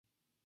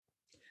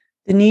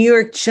The New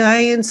York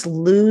Giants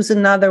lose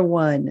another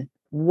one.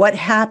 What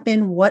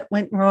happened? What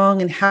went wrong?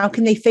 And how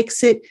can they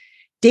fix it?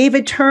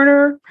 David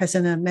Turner,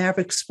 president of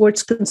Maverick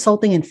Sports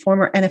Consulting and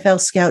former NFL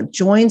scout,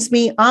 joins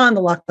me on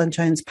the Locked On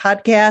Giants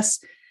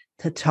podcast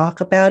to talk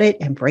about it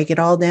and break it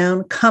all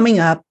down. Coming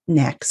up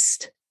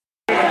next.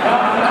 You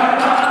are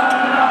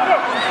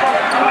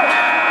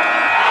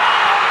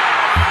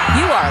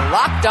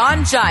Locked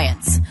On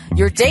Giants,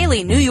 your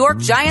daily New York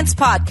Giants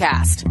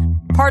podcast.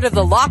 Part of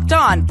the Locked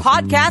On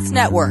Podcast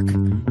Network,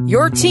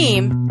 your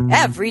team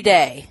every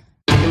day.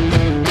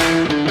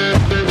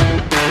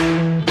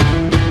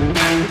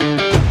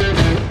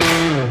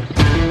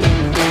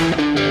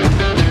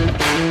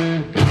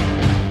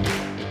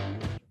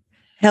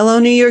 Hello,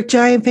 New York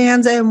Giant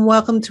fans, and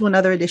welcome to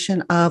another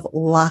edition of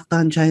Locked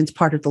On Giants,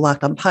 part of the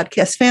Locked On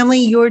Podcast family,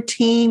 your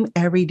team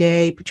every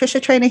day. Patricia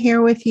Traina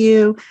here with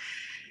you.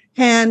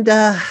 And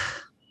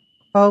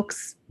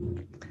folks,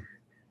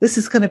 this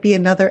is going to be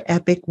another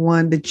epic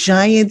one. The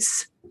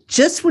Giants,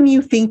 just when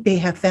you think they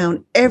have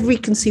found every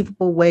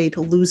conceivable way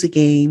to lose a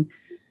game,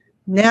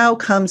 now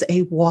comes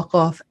a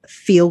walk-off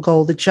field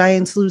goal. The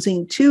Giants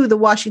losing to the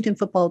Washington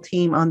football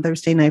team on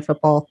Thursday Night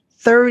Football,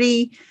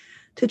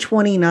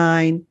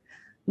 30-29.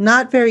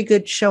 Not very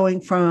good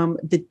showing from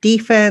the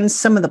defense.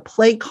 Some of the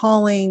play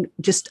calling,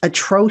 just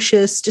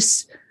atrocious.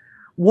 Just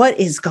what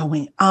is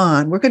going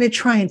on? We're going to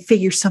try and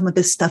figure some of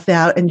this stuff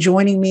out. And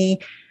joining me,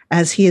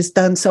 as he has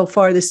done so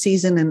far this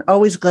season, and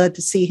always glad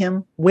to see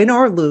him win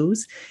or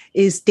lose,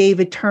 is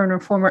David Turner,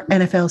 former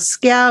NFL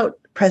scout,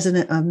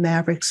 president of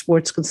Maverick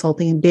Sports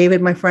Consulting. And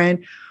David, my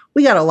friend,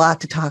 we got a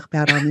lot to talk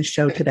about on this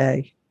show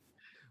today.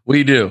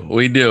 We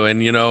do.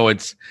 And, you know,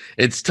 it's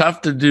tough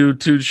to do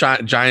two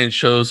Giant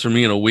shows for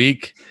me in a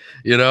week.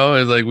 You know,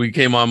 it's like we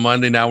came on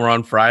Monday, now we're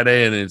on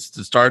Friday, and it's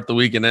to start the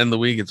week and end the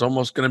week. It's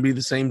almost going to be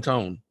the same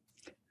tone.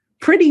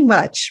 Pretty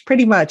much.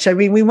 I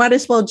mean, we might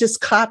as well just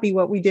copy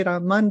what we did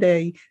on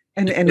Monday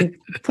and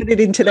put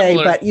it in today.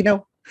 But, you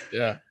know,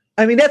 yeah.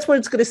 I mean, that's what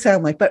it's going to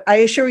sound like. But I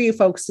assure you,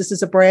 folks, this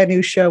is a brand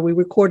new show. We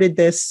recorded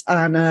this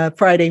on a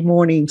Friday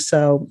morning.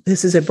 So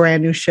this is a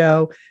brand new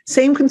show.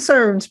 Same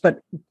concerns,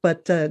 but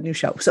new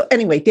show. So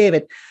anyway,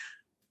 David,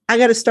 I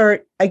got to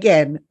start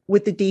again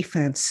with the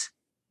defense.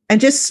 And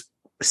just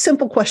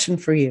simple question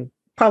for you.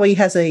 Probably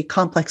has a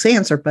complex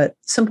answer, but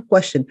simple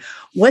question.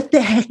 What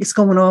the heck is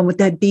going on with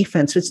that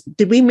defense?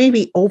 Did we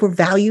maybe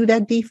overvalue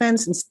that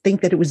defense and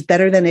think that it was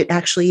better than it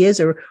actually is?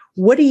 Or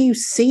what are you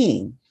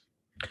seeing?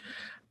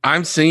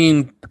 I'm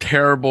seeing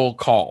terrible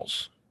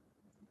calls.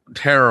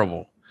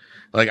 Terrible.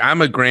 Like,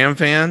 I'm a Graham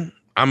fan.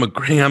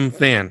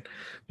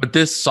 But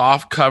this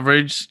soft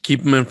coverage,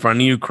 keep them in front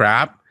of you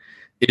crap,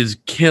 is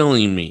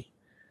killing me.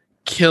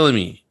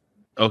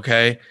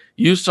 Okay?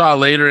 You saw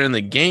later in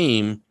the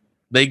game,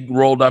 they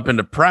rolled up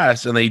into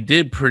press, and they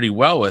did pretty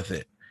well with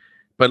it.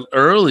 But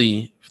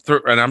early,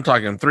 and I'm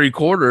talking 3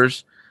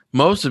 quarters,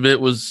 most of it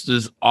was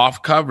just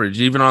off coverage.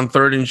 Even on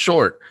 3rd and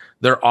short,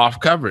 they're off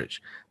coverage.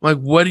 I'm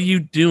like, what are you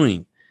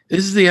doing?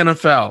 This is the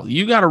NFL.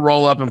 You got to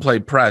roll up and play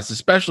press,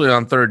 especially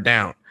on 3rd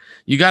down.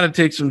 You got to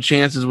take some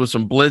chances with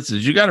some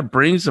blitzes. You got to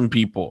bring some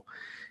people.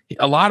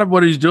 A lot of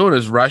what he's doing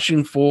is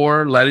rushing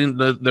for, letting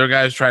their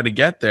guys try to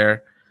get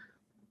there.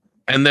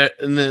 And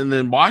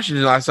then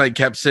Washington last night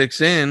kept 6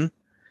 in,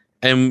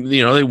 and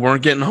you know they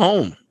weren't getting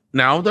home.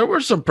 Now there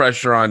was some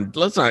pressure on.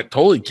 Let's not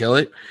totally kill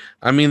it.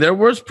 I mean, there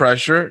was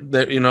pressure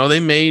that they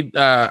made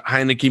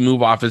Heineke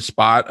move off his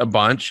spot a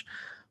bunch.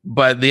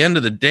 But at the end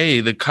of the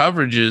day, the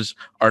coverages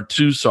are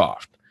too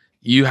soft.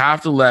 You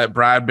have to let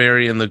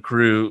Bradbury and the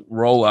crew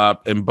roll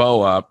up and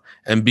bow up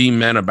and be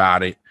men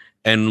about it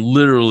and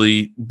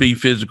literally be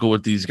physical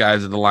with these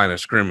guys at the line of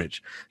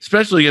scrimmage,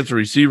 especially against the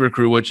receiver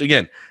crew, which,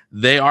 again,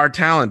 they are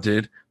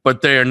talented,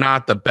 but they are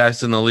not the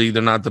best in the league.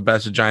 They're not the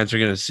best the Giants are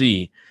going to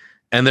see.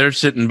 And they're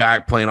sitting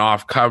back playing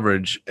off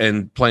coverage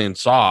and playing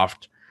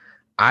soft.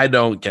 I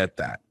don't get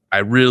that. I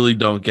really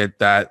don't get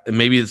that. And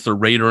maybe it's the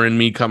Raider in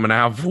me coming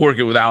out for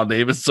working with Al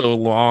Davis so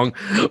long.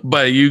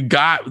 But you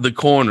got the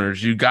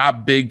corners. You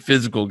got big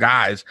physical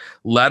guys.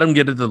 Let them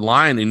get to the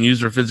line and use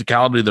their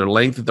physicality, their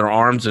length of their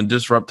arms, and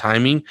disrupt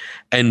timing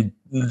and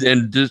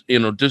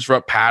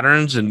disrupt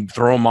patterns and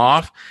throw them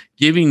off,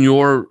 giving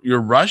your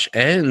rush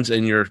ends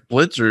and your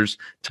blitzers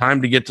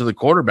time to get to the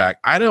quarterback.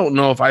 I don't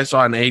know if I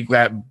saw an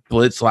A-gap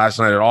blitz last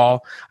night at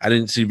all. I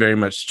didn't see very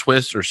much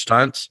twists or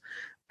stunts.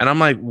 And I'm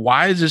like,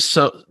 why is this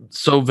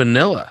so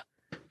vanilla?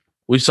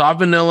 We saw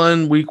vanilla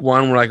in week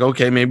 1. We're like,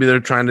 okay, maybe they're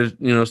trying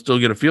to, still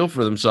get a feel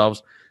for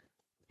themselves.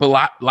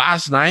 But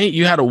last night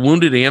you had a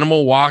wounded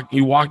animal walk.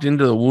 You walked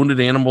into the wounded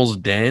animal's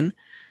den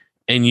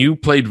and you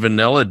played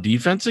vanilla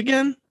defense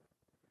again.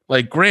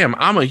 Like, Graham,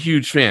 I'm a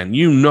huge fan.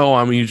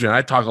 I'm a huge fan.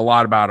 I talk a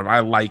lot about him.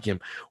 I like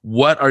him.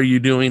 What are you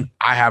doing?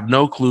 I have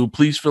no clue.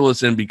 Please fill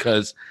us in,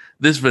 because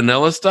this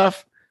vanilla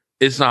stuff,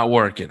 it's not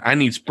working. I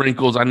need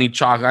sprinkles. I need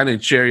chocolate. I need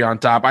cherry on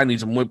top. I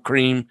need some whipped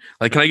cream.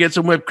 Like, can I get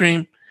some whipped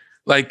cream?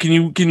 Like, can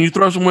you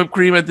throw some whipped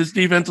cream at this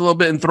defense a little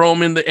bit and throw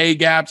them in the A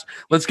gaps?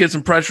 Let's get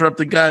some pressure up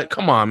the gut.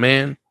 Come on,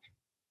 man.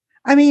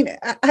 I mean,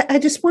 I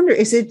just wonder,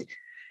 is it,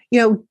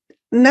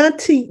 not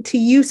to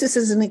use this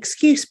as an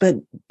excuse, but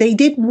they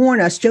did warn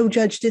us. Joe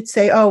Judge did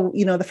say, oh,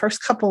 the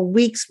first couple of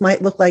weeks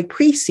might look like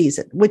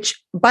preseason,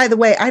 which, by the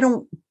way, I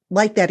don't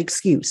like that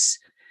excuse.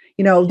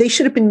 They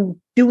should have been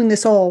doing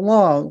this all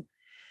along.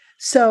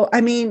 So,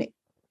 I mean,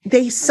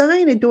 they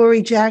signed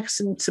Adoree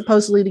Jackson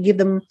supposedly to give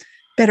them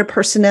better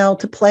personnel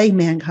to play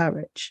man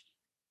coverage.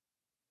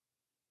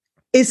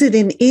 Is it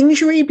an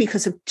injury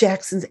because of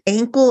Jackson's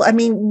ankle? I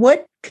mean,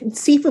 what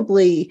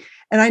conceivably,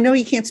 and I know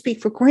you can't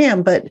speak for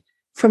Graham, but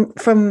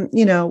from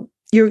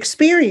your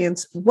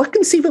experience, what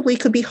conceivably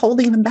could be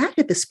holding them back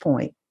at this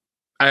point?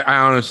 I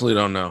honestly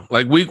don't know.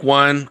 Like week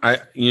one,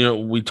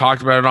 we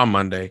talked about it on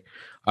Monday.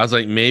 I was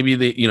like, maybe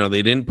they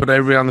didn't put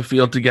everybody on the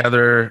field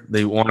together.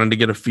 They wanted to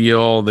get a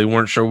feel. They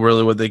weren't sure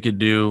really what they could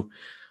do.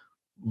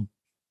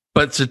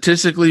 But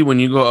statistically, when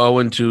you go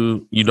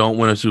 0-2, you don't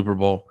win a Super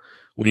Bowl.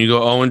 When you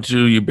go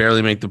 0-2, you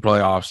barely make the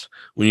playoffs.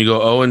 When you go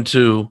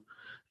 0-2,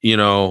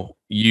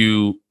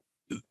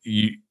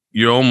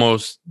 you're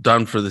almost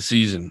done for the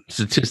season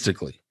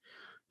statistically.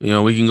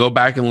 We can go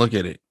back and look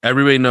at it.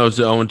 Everybody knows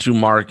the 0-2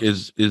 mark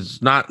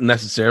is not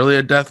necessarily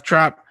a death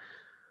trap,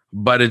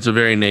 but it's a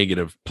very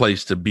negative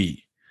place to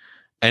be.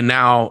 And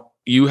now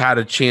you had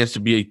a chance to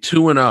be a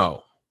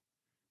 2-0.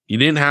 You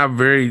didn't have a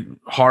very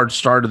hard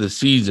start of the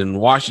season.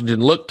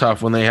 Washington looked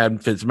tough when they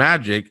had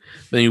Fitzmagic.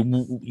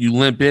 Then you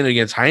limp in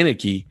against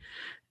Heineke,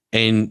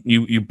 and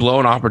you blow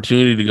an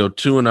opportunity to go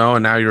 2-0,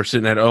 and now you're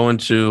sitting at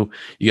 0-2.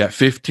 You got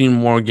 15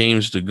 more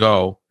games to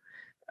go.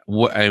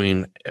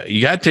 You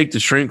got to take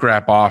the shrink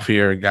wrap off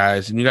here,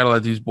 guys, and you got to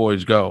let these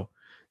boys go.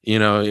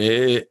 And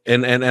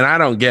I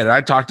don't get it.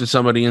 I talked to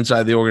somebody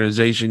inside the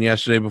organization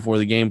yesterday before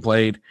the game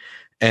played,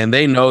 and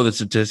they know the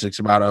statistics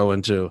about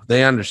 0-2.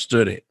 They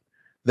understood it.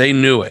 They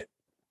knew it.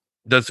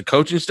 Does the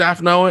coaching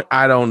staff know it?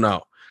 I don't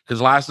know.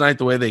 Because last night,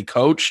 the way they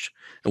coached,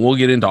 and we'll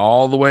get into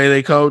all the way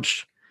they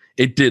coached,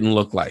 it didn't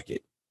look like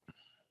it.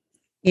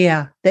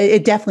 Yeah,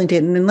 it definitely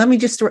didn't. And let me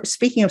just,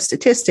 speaking of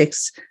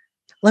statistics,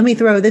 let me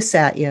throw this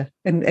at you.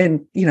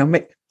 And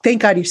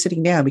thank God you're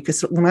sitting down,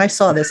 because when I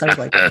saw this, I was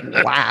like,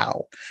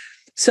 wow.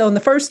 So in the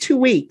first 2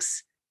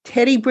 weeks,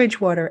 Teddy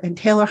Bridgewater and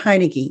Taylor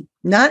Heineke,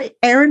 not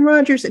Aaron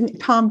Rodgers and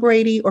Tom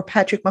Brady or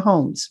Patrick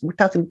Mahomes. We're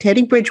talking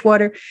Teddy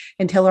Bridgewater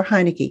and Taylor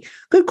Heineke.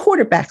 Good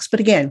quarterbacks, but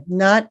again,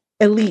 not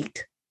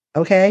elite.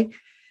 Okay.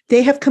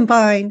 They have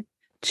combined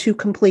to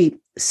complete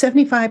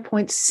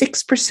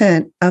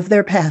 75.6% of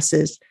their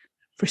passes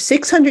for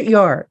 600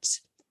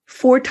 yards,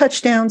 4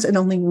 touchdowns, and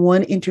only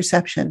 1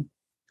 interception.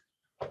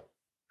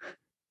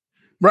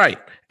 Right.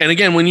 And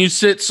again, when you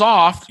sit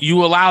soft,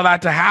 you allow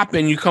that to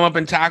happen. You come up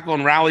and tackle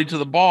and rally to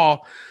the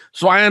ball.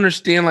 So I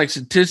understand, like,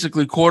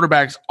 statistically,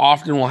 quarterbacks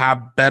often will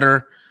have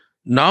better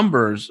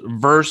numbers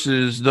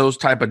versus those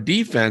type of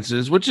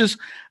defenses, which is,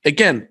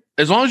 again,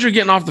 as long as you're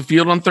getting off the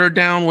field on third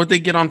down, what they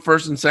get on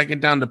first and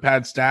second down to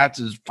pad stats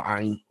is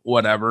fine,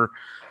 whatever.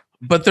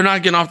 But they're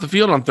not getting off the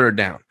field on third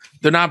down.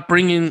 They're not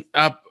bringing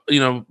up,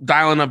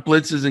 dialing up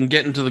blitzes and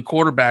getting to the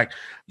quarterback.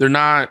 They're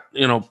not,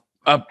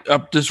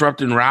 up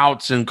disrupting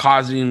routes and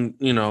causing,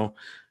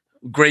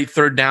 great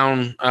third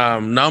down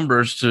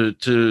numbers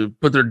to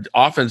put their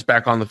offense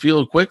back on the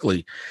field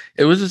quickly.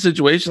 It was a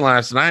situation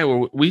last night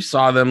where we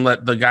saw them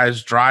let the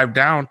guys drive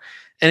down.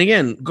 And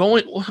again,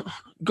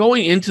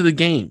 going into the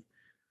game,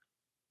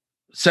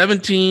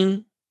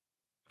 17,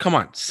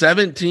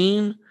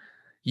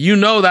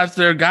 that's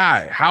their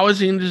guy. How is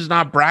he just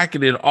not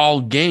bracketed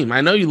all game? I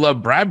know you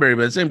love Bradbury,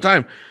 but at the same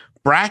time,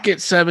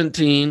 bracket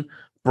 17,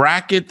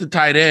 bracket the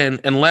tight end,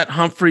 and let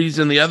Humphreys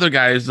and the other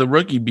guys, the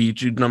rookie,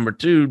 beat you. Number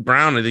 2,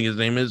 Brown, I think his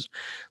name is.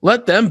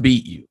 Let them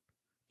beat you.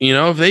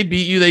 If they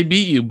beat you, they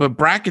beat you. But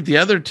bracket the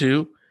other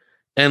 2,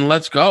 and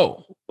let's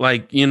go.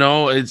 Like,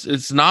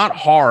 it's not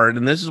hard,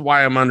 and this is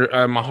why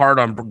I'm hard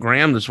on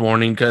Graham this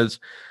morning, because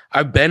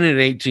I've been in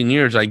it 18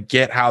 years. I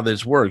get how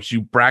this works.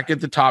 You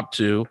bracket the top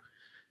 2.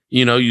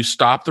 You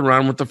stop the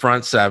run with the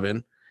front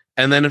 7,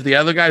 and then if the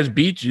other guys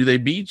beat you, they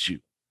beat you.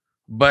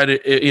 But,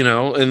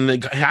 and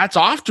the hats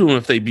off to them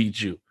if they beat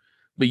you.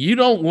 But you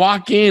don't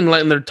walk in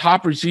letting their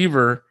top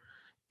receiver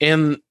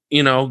and,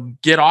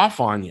 get off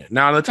on you.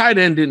 Now, the tight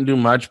end didn't do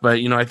much, but,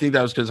 I think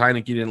that was because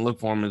Heineke didn't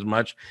look for him as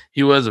much.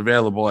 He was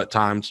available at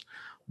times.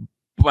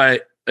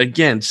 But,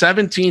 again,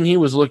 17 he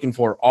was looking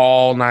for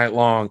all night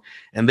long,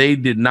 and they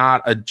did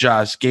not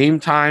adjust. Game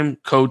time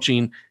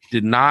coaching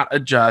did not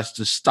adjust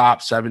to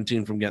stop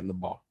 17 from getting the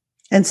ball.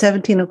 And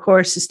 17, of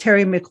course, is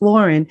Terry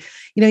McLaurin.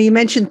 You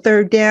mentioned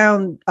third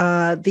down.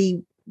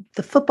 The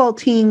football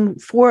team,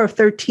 4 of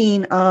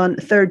 13 on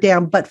third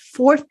down, but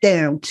fourth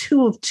down,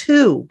 2 of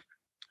 2.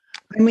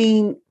 I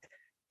mean,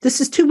 this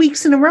is 2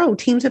 weeks in a row.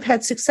 Teams have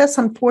had success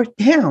on fourth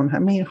down. I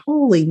mean,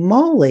 holy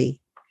moly.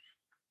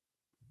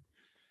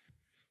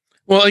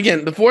 Well,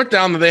 again, the fourth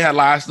downs they had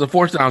last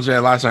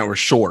night were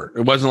short.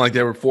 It wasn't like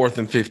they were 4th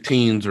and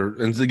 15s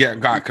and they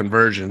got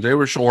conversions. They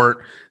were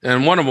short,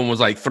 and one of them was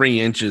like 3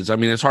 inches. I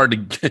mean, it's hard to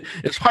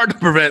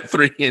prevent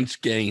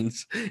 3-inch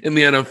gains in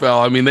the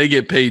NFL. I mean, they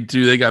get paid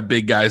too. They got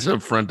big guys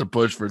up front to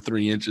push for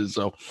 3 inches.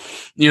 So,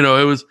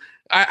 it was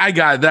I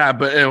got that,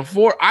 but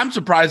I'm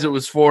surprised it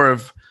was 4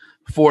 of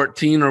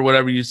 14 or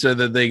whatever you said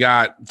that they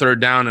got third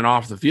down and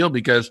off the field,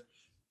 because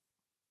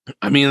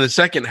I mean, in the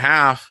second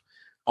half,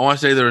 I want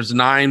to say there was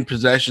 9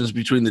 possessions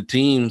between the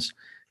teams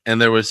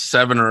and there was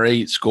 7 or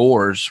 8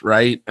 scores,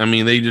 right? I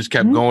mean, they just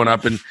kept going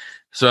up, and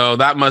so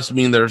that must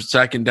mean their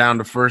second down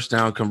to first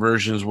down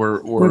conversions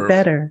were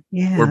better.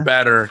 Yeah. Were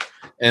better.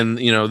 And,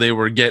 you know, they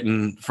were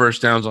getting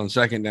first downs on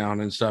second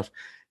down and stuff.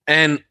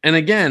 And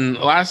again,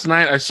 last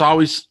night I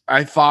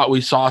thought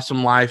we saw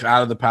some life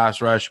out of the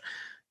pass rush.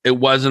 It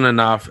wasn't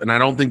enough. And I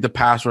don't think the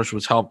pass rush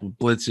was helped with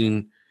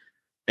blitzing.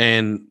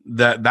 And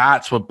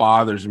that's what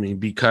bothers me,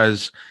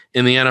 because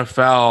in the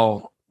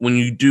NFL, when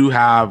you do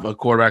have a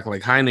quarterback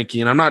like Heineke,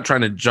 and I'm not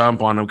trying to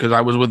jump on him because I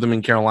was with him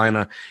in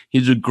Carolina,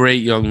 he's a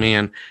great young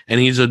man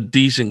and he's a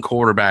decent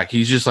quarterback.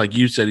 He's just like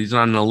you said, he's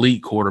not an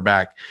elite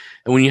quarterback.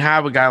 And when you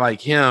have a guy like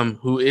him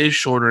who is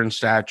shorter in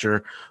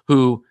stature,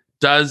 who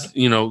does,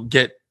 you know,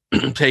 get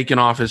taken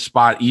off his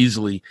spot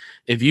easily,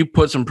 if you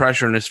put some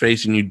pressure in his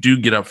face and you do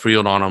get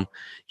upfield on him,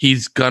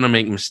 he's going to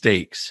make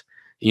mistakes,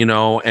 you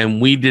know, and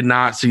we did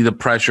not see the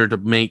pressure to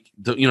make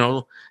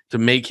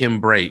him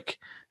break.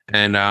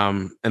 And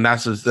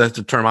that's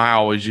the term I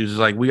always use, is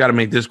like, we got to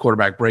make this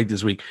quarterback break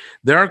this week.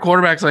 There are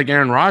quarterbacks like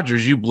Aaron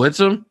Rodgers, you blitz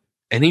him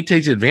and he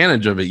takes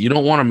advantage of it. You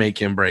don't want to make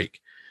him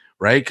break,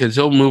 right? Because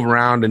he'll move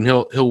around and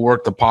he'll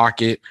work the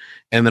pocket,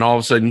 and then all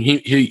of a sudden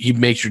he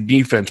makes your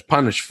defense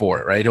punish for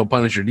it, right? He'll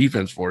punish your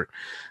defense for it.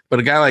 But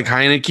a guy like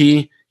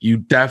Heineke, you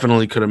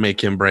definitely could have made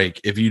him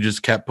break if you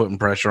just kept putting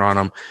pressure on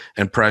him,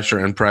 and pressure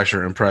and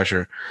pressure and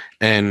pressure.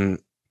 And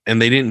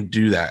they didn't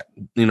do that.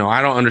 You know,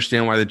 I don't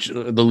understand why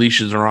the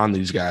leashes are on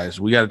these guys.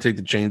 We got to take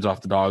the chains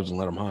off the dogs and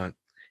let them hunt.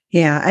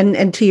 Yeah.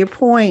 And to your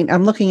point,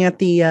 I'm looking at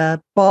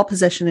the ball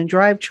possession and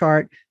drive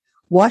chart.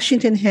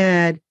 Washington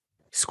had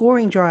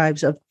scoring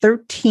drives of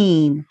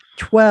 13,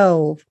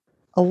 12,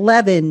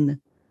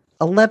 11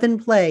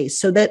 plays.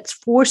 So that's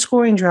 4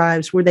 scoring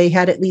drives where they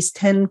had at least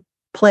 10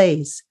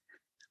 plays,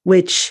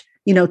 which,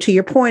 you know, to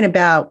your point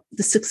about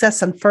the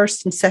success on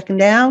first and second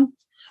down,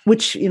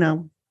 which, you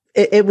know,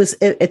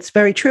 it's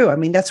very true. I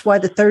mean, that's why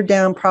the third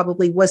down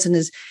probably wasn't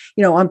as,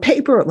 you know, on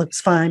paper it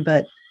looks fine,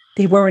 but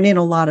they weren't in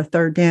a lot of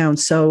third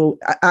downs. So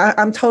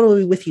I'm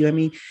totally with you. I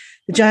mean,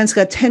 the Giants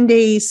got 10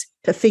 days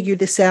to figure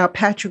this out.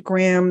 Patrick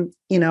Graham,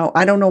 you know,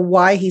 I don't know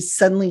why he's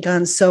suddenly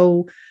gone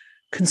so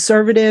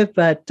conservative,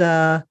 but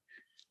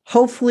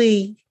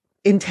hopefully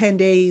in 10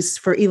 days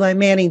for Eli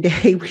Manning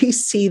Day, we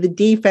see the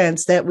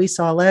defense that we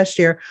saw last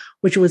year,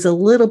 which was a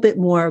little bit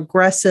more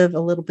aggressive, a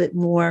little bit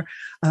more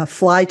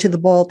fly to the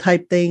ball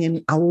type thing,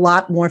 and a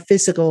lot more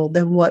physical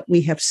than what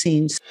we have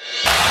seen.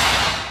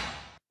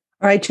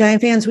 All right,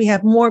 Giant fans, we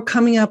have more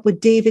coming up with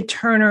David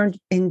Turner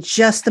in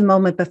just a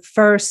moment. But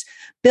first,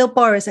 Built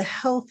Bar is a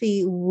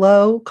healthy,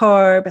 low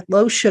carb,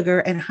 low sugar,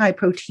 and high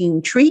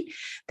protein treat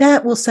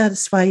that will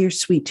satisfy your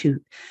sweet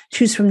tooth.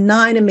 Choose from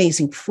 9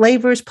 amazing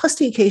flavors, plus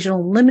the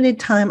occasional limited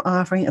time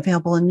offering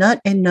available in nut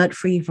and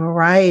nut-free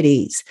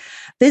varieties.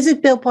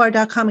 Visit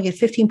BuiltBar.com and get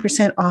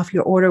 15% off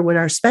your order with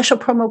our special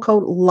promo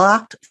code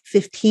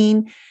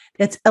LOCKED15.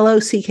 That's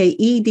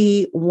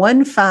LOCKED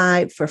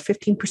 15 for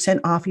 15%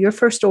 off your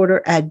first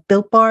order at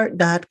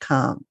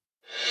BuiltBar.com.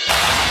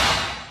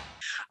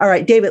 All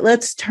right, David,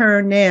 let's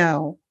turn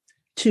now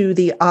to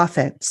the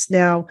offense.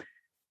 Now,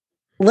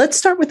 let's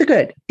start with the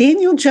good.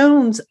 Daniel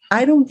Jones,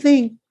 I don't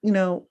think, you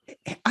know,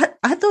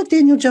 I thought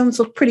Daniel Jones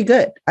looked pretty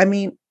good. I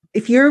mean,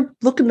 if you're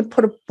looking to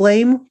put a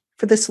blame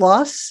for this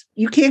loss,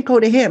 you can't go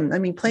to him. I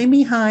mean, playing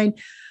behind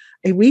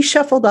a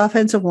reshuffled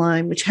offensive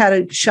line, which had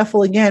to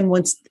shuffle again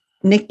once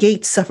Nick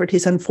Gates suffered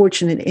his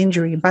unfortunate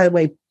injury. And by the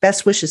way,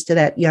 best wishes to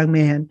that young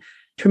man,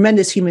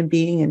 tremendous human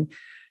being. And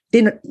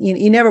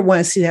you never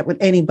want to see that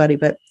with anybody,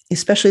 but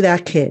especially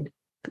that kid,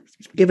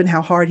 given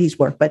how hard he's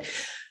worked. But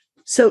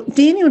so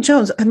Daniel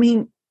Jones, I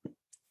mean,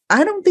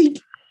 I don't think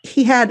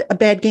he had a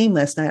bad game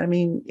last night. I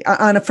mean,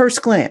 on a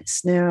first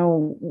glance.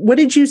 Now, what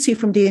did you see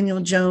from Daniel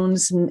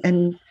Jones,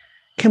 and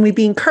can we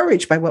be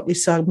encouraged by what we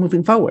saw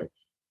moving forward?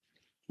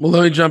 Well,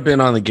 let me jump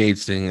in on the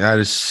Gates thing. That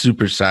is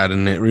super sad,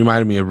 and it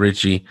reminded me of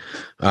Richie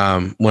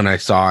when I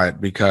saw it,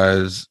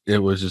 because it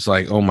was just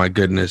like, oh my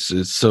goodness,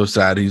 it's so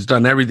sad. He's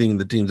done everything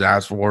the team's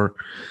asked for,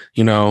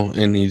 you know,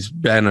 and he's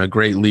been a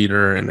great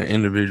leader and an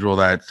individual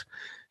that's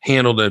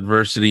handled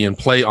adversity and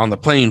play on the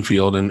playing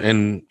field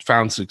and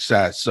found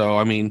success. So,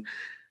 I mean,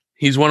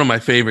 he's one of my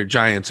favorite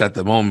Giants at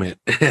the moment,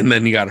 and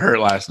then he got hurt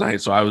last night,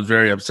 so I was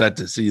very upset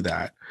to see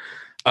that.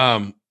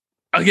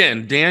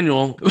 Again,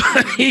 Daniel,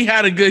 he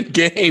had a good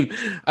game.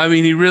 I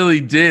mean, he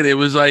really did. It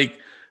was like,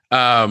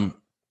 I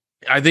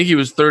think he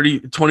was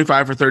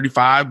 25 for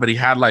 35, but he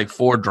had like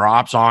 4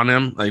 drops on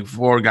him, like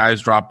 4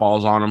 guys drop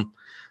balls on him.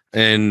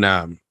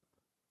 And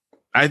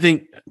I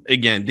think,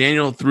 again,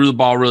 Daniel threw the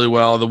ball really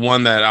well. The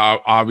one that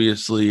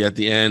obviously at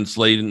the end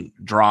Slayton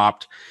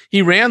dropped,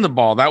 he ran the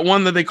ball. That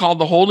one that they called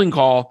the holding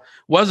call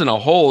wasn't a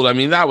hold. I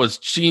mean, that was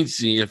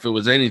cheesy if it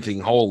was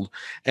anything hold.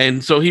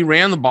 And so he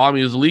ran the ball. I mean,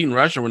 he was the leading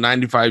rusher with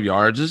 95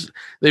 yards.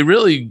 They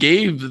really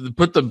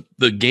put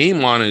the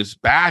game on his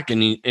back,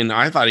 and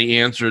I thought he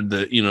answered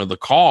the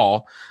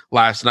call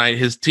last night.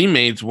 His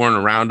teammates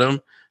weren't around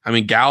him. I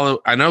mean,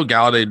 I know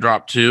Galladay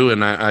dropped 2,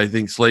 and I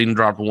think Slayton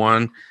dropped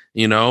 1.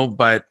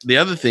 But the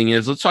other thing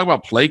is, let's talk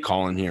about play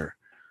calling here.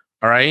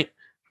 All right.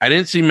 I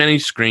didn't see many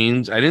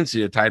screens. I didn't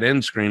see a tight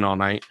end screen all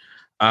night.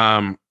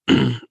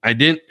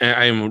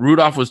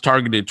 Rudolph was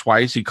targeted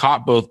twice. He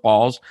caught both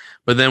balls,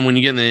 but then when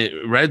you get in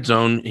the red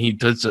zone, he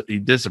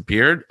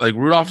disappeared. Like,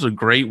 Rudolph's a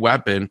great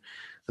weapon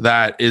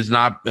that is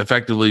not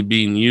effectively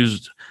being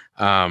used.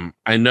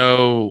 I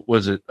know,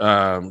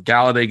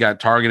 Galladay got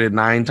targeted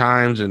 9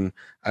 times, and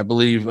I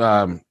believe,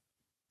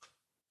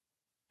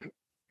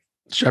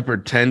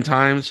 Shepard 10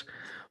 times,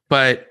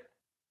 but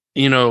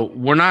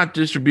we're not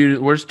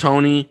distributed. Where's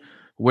Tony?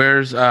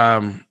 Where's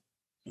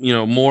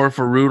more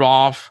for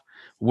Rudolph?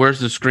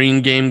 Where's the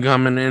screen game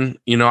coming in?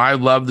 I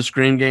love the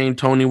screen game.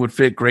 Tony would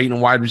fit great in a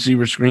wide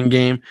receiver screen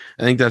game.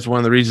 I think that's one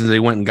of the reasons they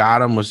went and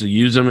got him, was to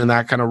use him in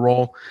that kind of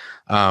role.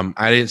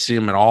 I didn't see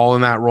him at all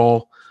in that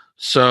role.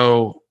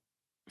 So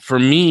for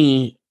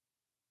me,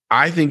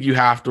 I think you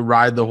have to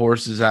ride the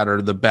horses that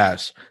are the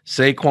best.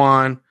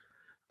 Saquon,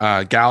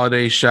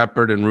 Galladay,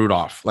 Shepard, and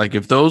Rudolph. Like,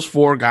 if those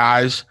 4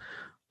 guys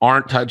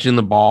aren't touching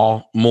the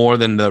ball more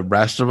than the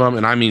rest of them,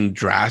 and I mean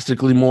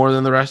drastically more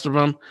than the rest of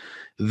them,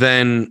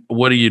 then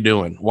what are you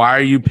doing? Why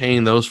are you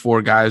paying those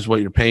 4 guys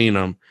what you're paying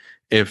them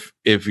if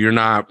you're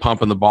not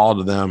pumping the ball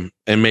to them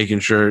and making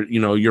sure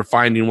you're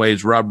finding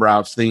ways, rub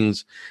routes,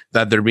 things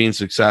that they're being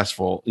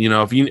successful?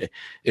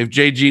 If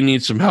JG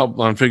needs some help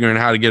on figuring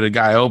out how to get a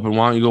guy open,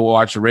 why don't you go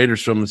watch the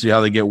Raiders film and see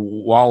how they get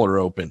Waller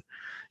open?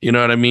 You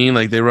know what I mean?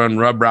 Like, they run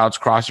rub routes,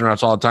 crossing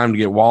routes all the time to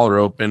get Waller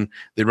open.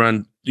 They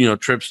run,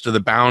 trips to the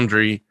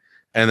boundary,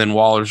 and then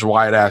Waller's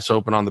wide ass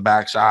open on the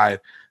backside.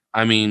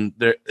 I mean,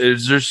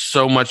 there's just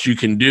so much you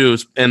can do,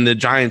 and the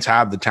Giants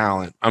have the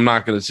talent. I'm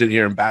not going to sit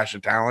here and bash the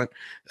talent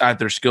at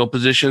their skill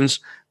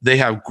positions. They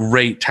have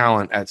great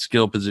talent at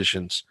skill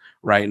positions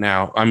right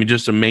now. I mean,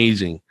 just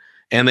amazing.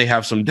 And they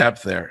have some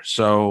depth there.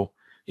 So,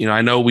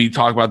 I know we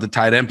talk about the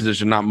tight end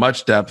position, not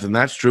much depth, and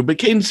that's true. But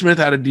Caden Smith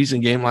had a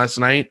decent game last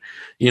night,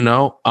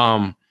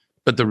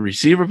 But the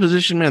receiver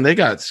position, man, they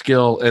got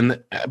skill.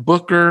 And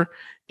Booker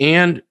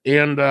and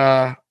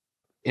Saquon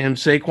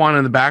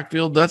in the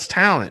backfield, that's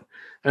talent.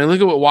 I mean,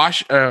 look at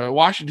what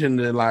Washington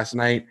did last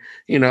night.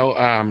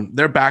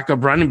 Their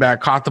backup running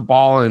back caught the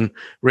ball and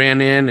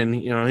ran in, and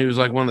he was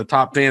like one of the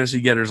top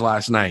fantasy getters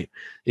last night.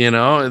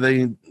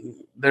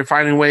 They're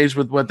finding ways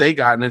with what they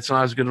got, and it's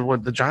not as good as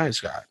what the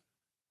Giants got.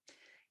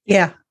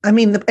 Yeah, I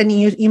mean, and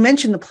you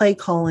mentioned the play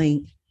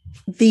calling.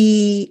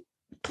 The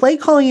play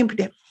calling,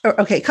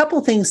 okay, a couple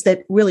of things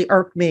that really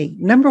irked me.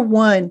 Number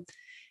one,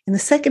 in the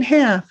second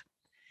half,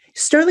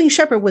 Sterling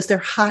Shepard was their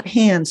hot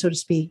hand, so to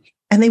speak,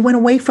 and they went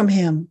away from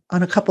him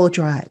on a couple of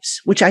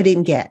drives, which I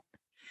didn't get.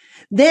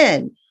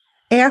 Then,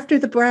 after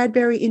the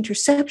Bradbury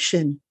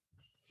interception,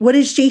 what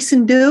does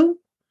Jason do?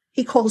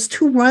 He calls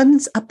 2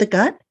 runs up the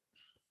gut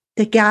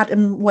that got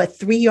him,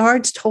 3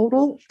 yards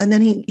total? And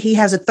then he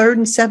has a 3rd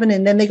and 7,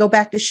 and then they go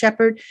back to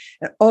Shepard.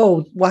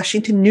 Oh,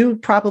 Washington knew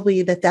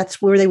probably that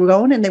that's where they were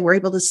going, and they were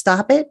able to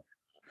stop it.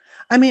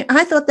 I mean,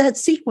 I thought that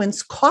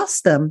sequence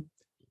cost them,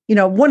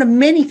 one of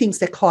many things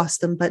that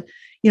cost them. But,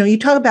 you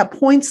talk about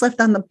points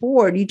left on the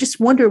board. You just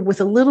wonder, with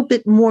a little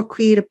bit more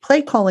creative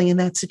play calling in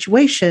that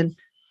situation,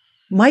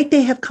 might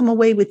they have come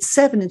away with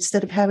 7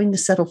 instead of having to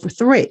settle for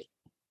 3?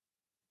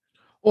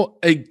 Well,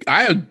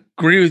 I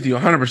agree with you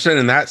 100%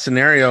 in that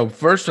scenario.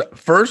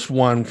 First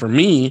one for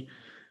me,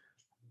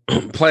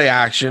 play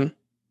action,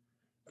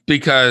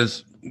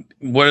 because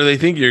what do they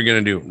think you're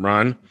going to do?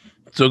 Run.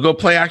 So go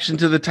play action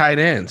to the tight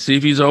end. See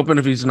if he's open.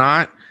 If he's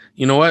not,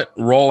 you know what?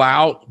 Roll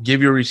out,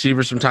 give your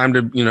receiver some time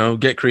to,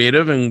 get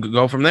creative and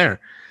go from there.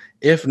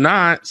 If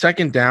not,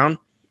 second down,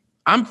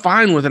 I'm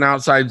fine with an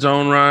outside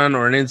zone run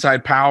or an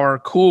inside power.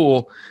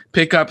 Cool.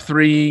 Pick up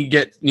 3,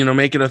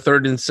 make it a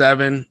 3rd and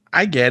 7.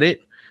 I get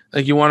it.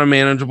 Like, you want a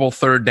manageable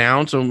 3rd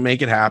down, so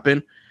make it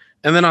happen.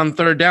 And then on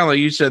 3rd down, like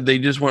you said, they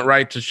just went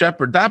right to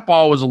Shepard. That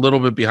ball was a little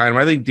bit behind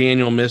him. I think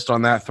Daniel missed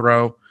on that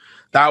throw.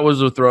 That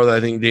was a throw that I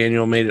think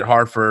Daniel made it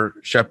hard for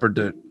Shepard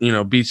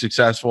to, be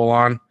successful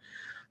on.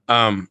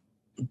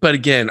 But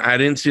again, I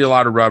didn't see a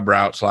lot of rub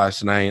routes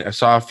last night. I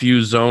saw a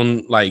few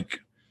zone,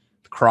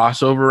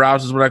 crossover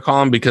routes is what I call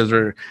them, because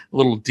they're a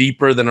little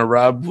deeper than a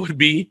rub would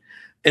be.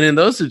 And in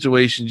those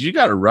situations, you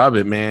got to rub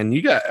it, man.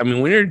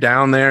 When you're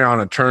down there on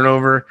a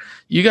turnover,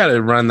 you got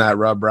to run that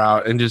rub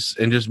route and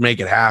just make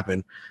it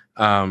happen.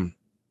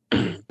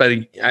 But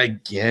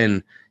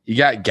again, you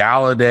got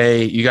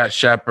Galladay, you got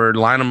Shepard,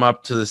 line them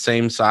up to the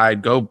same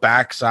side, go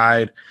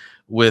backside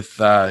with,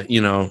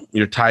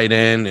 your tight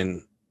end.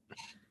 And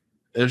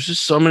There's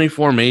just so many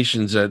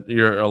formations that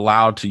you're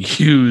allowed to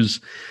use.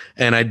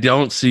 And I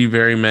don't see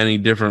very many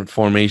different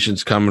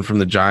formations coming from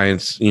the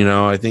Giants.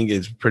 I think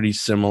it's pretty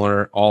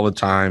similar all the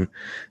time.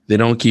 They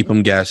don't keep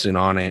them guessing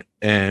on it.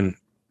 And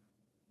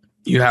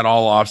you had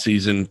all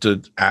offseason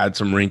to add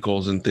some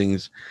wrinkles and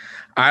things.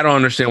 I don't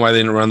understand why they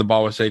didn't run the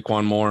ball with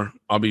Saquon more.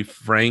 I'll be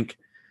frank.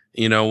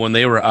 When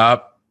they were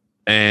up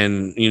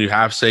and you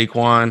have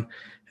Saquon,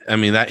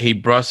 that he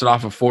busted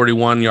off a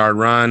 41-yard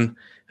run.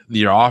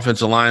 Your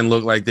offensive line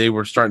looked like they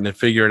were starting to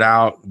figure it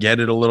out,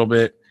 get it a little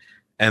bit.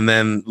 And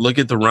then look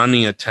at the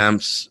running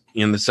attempts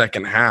in the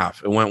second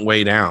half. It went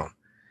way down.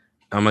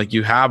 I'm like,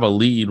 you have a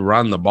lead,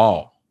 run the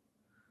ball.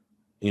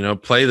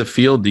 Play the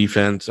field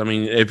defense.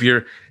 If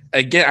you're,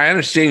 again, I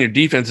understand your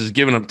defense is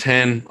giving up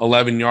 10,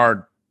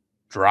 11-yard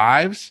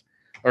drives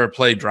or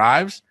play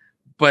drives,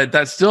 but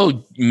that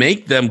still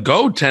make them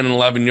go 10 and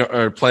 11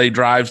 or play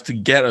drives to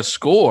get a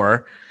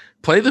score.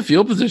 Play the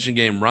field position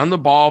game, run the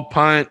ball,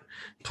 punt,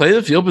 play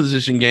the field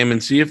position game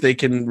and see if they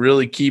can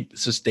really keep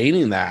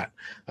sustaining that.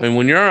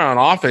 When you're on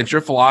offense,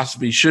 your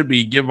philosophy should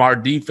be give our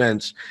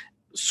defense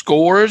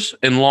scores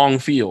and long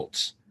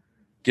fields.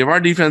 Give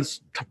our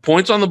defense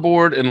points on the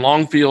board and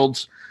long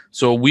fields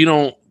so we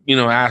don't,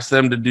 ask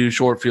them to do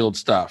short field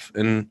stuff.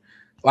 And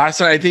last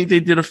night, I think they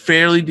did a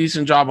fairly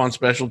decent job on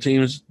special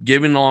teams,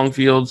 giving the long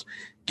fields,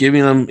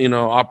 giving them,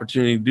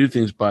 opportunity to do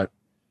things. But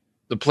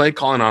the play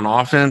calling on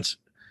offense,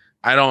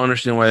 I don't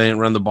understand why they didn't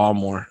run the ball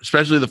more,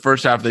 especially the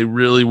first half. They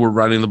really were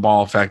running the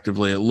ball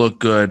effectively. It looked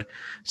good.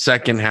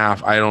 Second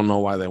half, I don't know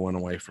why they went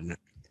away from it.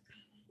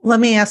 Let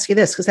me ask you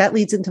this, because that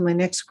leads into my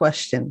next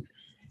question.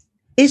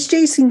 Is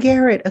Jason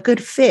Garrett a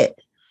good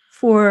fit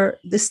for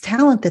this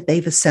talent that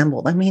they've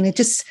assembled? It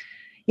just,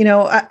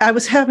 I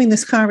was having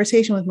this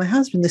conversation with my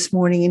husband this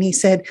morning, and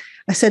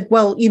I said,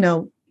 well,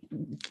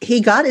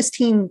 he got his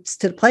teams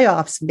to the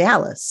playoffs in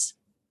Dallas,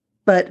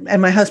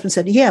 and my husband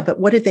said, yeah, but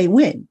what did they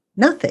win?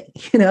 Nothing,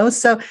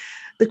 So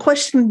the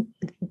question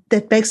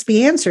that begs to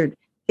be answered,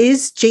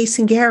 is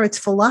Jason Garrett's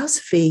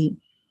philosophy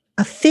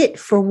a fit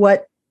for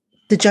what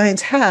the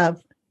Giants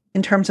have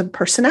in terms of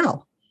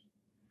personnel?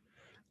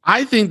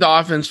 I think the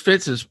offense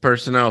fits his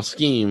personnel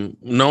scheme,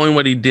 knowing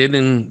what he did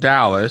in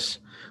Dallas,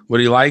 what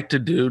he liked to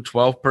do,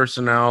 12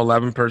 personnel,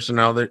 11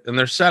 personnel, and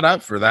they're set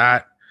up for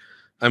that.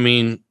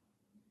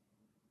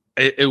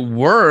 It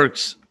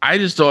works. I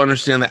just don't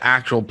understand the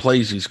actual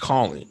plays he's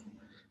calling.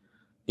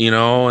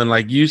 And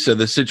like you said,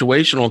 the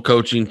situational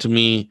coaching to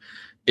me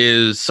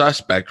is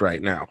suspect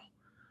right now.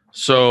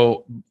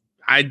 So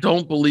I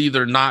don't believe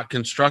they're not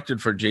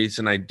constructed for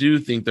Jason. I do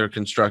think they're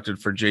constructed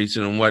for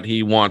Jason and what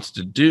he wants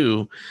to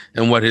do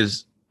and what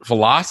his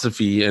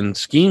philosophy and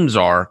schemes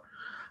are.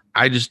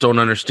 I just don't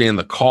understand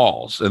the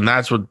calls. And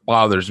that's what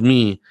bothers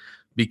me,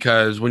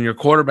 because when your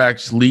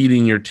quarterback's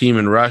leading your team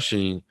in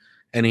rushing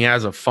and he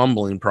has a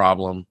fumbling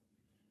problem,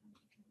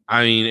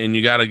 and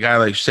you got a guy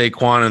like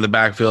Saquon in the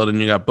backfield and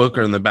you got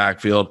Booker in the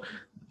backfield,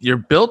 you're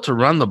built to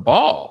run the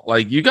ball.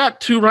 Like, you got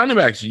two running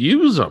backs,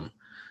 use them.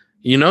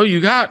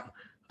 You got,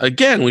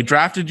 again, we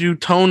drafted you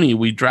Tony.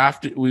 We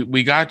got you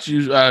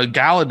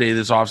Galladay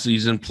this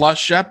offseason, plus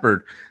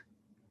Shepard,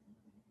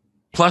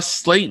 plus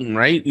Slayton,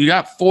 right? You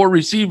got 4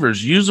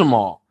 receivers, use them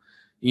all.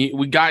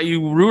 We got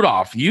you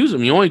Rudolph, use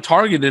him. You only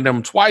targeted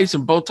him twice,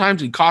 and both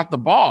times he caught the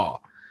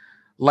ball.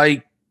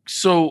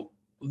 So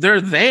they're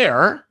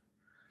there.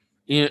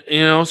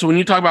 So when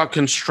you talk about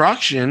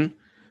construction,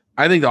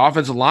 I think the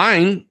offensive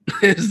line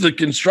is the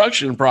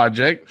construction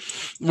project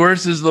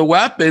versus the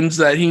weapons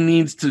that he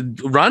needs to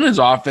run his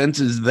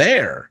offense is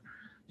there.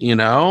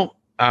 So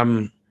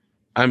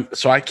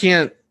I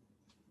can't.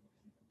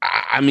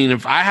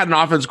 If I had an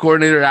offense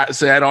coordinator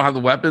say I don't have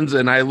the weapons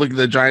and I look at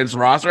the Giants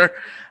roster,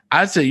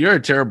 I'd say you're a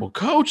terrible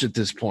coach at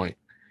this point.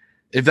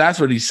 If that's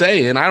what he's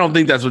saying, I don't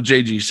think that's what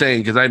JG's saying,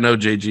 because I know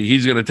JG.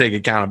 He's going to take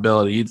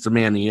accountability. He's the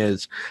man he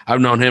is.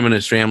 I've known him and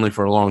his family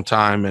for a long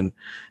time,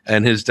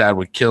 and his dad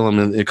would kill him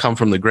and come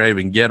from the grave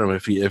and get him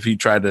if he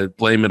tried to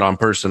blame it on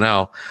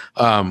personnel.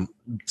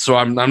 So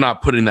I'm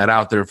not putting that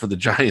out there for the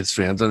Giants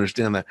fans.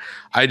 Understand that.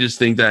 I just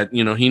think that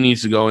he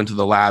needs to go into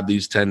the lab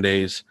these 10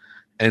 days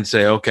and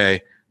say,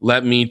 okay,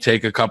 let me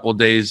take a couple of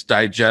days,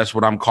 digest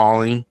what I'm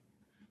calling,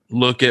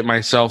 look at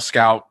my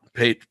self-scout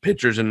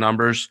pictures and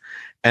numbers,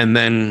 and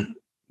then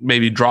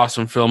maybe draw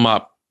some film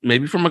up,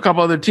 maybe from a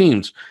couple other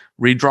teams,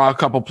 redraw a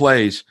couple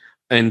plays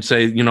and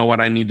say, you know what,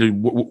 I need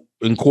to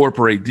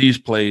incorporate these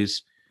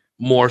plays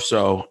more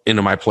so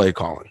into my play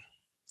calling.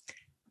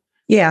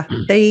 Yeah,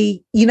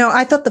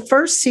 I thought the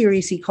first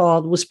series he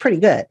called was pretty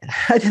good.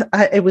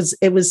 It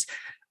was,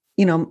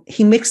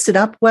 he mixed it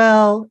up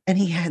well and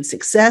he had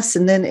success.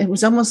 And then it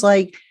was almost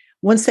like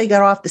once they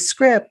got off the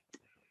script,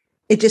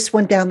 it just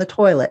went down the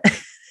toilet.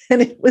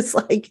 And it was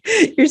like,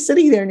 you're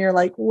sitting there and you're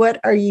like, what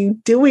are you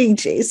doing,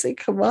 Jason?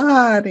 Come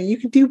on. And you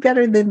can do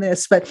better than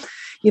this. But,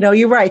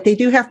 you're right. They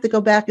do have to go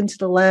back into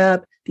the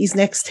lab these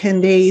next 10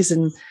 days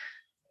and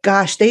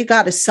gosh, they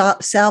got to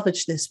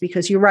salvage this,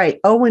 because you're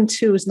right.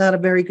 0-2 is not a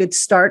very good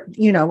start.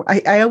 You know,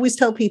 I always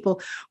tell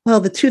people, well,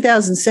 the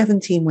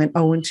 2017 went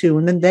 0-2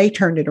 and then they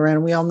turned it around.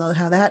 And we all know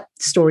how that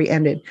story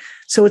ended.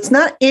 So it's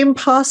not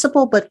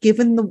impossible, but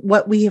given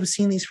what we have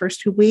seen these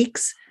first 2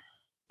 weeks,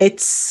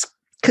 it's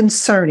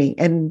concerning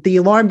and the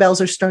alarm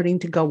bells are starting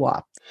to go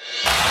off.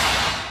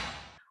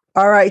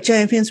 All right,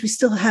 Giant fans, we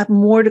still have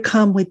more to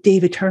come with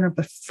David Turner.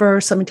 But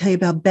first, let me tell you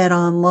about Bet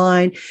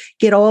Online.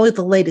 Get all of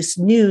the latest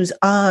news,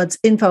 odds,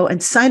 info,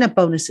 and sign-up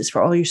bonuses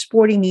for all your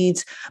sporting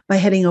needs by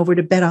heading over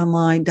to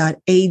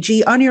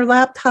betonline.ag on your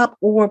laptop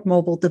or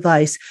mobile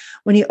device.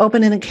 When you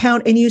open an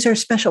account and use our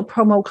special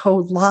promo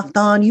code Locked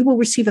On, you will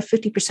receive a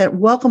 50%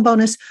 welcome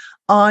bonus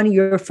on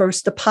your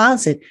first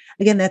deposit.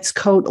 Again, that's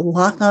code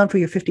Locked On for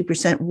your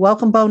 50%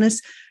 welcome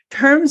bonus.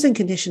 Terms and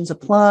conditions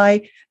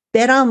apply.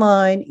 Bet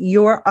Online,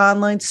 your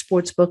online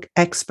sportsbook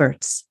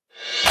experts.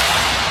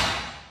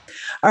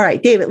 All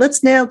right, David,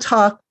 let's now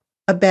talk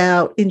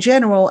about in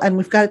general, and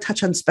we've got to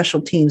touch on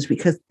special teams,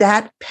 because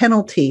that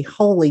penalty,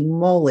 holy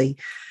moly.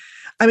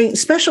 I mean,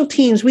 special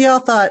teams, we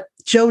all thought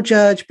Joe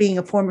Judge, being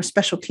a former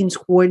special teams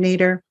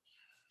coordinator,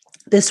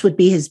 this would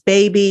be his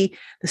baby.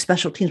 The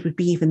special teams would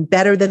be even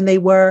better than they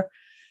were.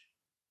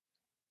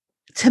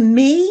 To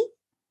me,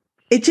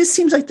 it just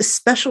seems like the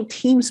special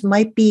teams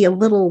might be a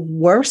little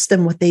worse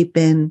than what they've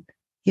been,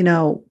 you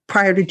know,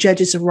 prior to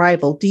Judge's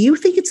arrival. Do you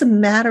think it's a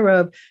matter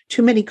of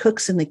too many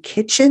cooks in the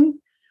kitchen,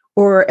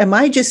 or am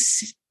I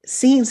just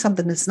seeing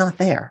something that's not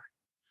there?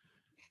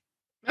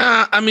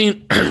 I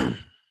mean,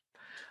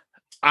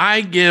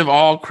 I give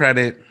all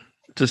credit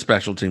to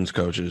special teams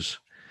coaches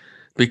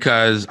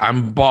because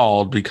I'm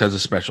bald because of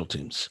special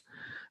teams.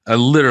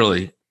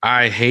 Literally,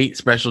 I hate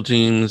special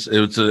teams.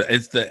 It's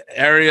the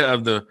area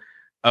of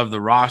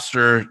the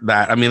roster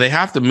that, I mean, they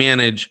have to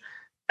manage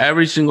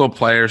every single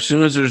player. As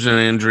soon as there's an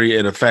injury,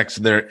 it affects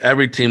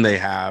every team they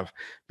have,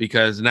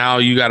 because now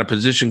you got a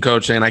position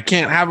coach saying, I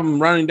can't have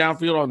them running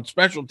downfield on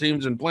special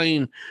teams and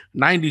playing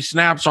 90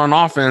 snaps on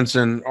offense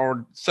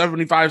or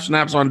 75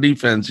 snaps on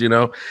defense, you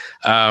know?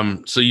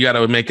 So you got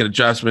to make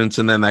adjustments,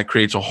 and then that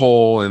creates a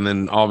hole. And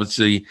then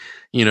obviously,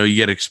 you know, you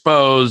get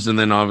exposed, and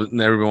then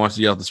everyone wants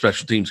to yell at the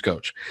special teams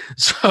coach.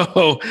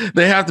 So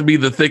they have to be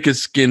the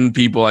thickest skinned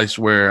people, I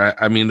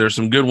swear. I mean, there's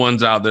some good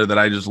ones out there that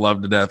I just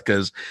love to death,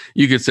 because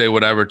you could say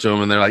whatever to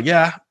them and they're like,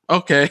 yeah,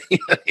 okay.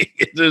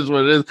 It is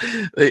what it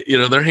is. You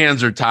know, their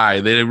hands are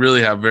tied. They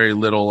really have very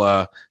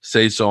little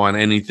say so on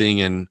anything,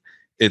 and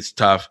it's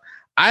tough.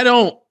 I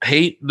don't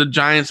hate the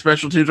Giants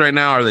special teams right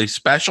now. Are they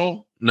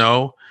special?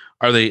 No.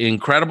 Are they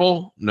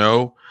incredible?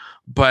 No.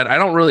 But I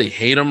don't really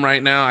hate them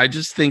right now. I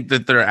just think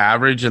that they're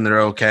average and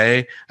they're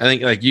okay. I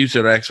think, like you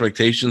said,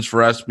 expectations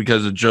for us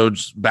because of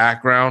Joe's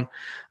background,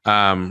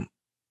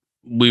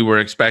 we were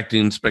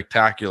expecting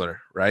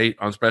spectacular, right,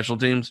 on special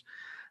teams.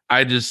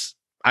 I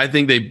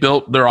think they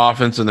built their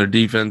offense and their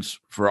defense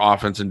for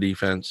offense and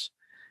defense,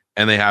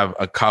 and they have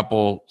a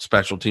couple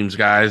special teams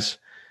guys,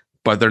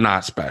 but they're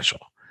not special.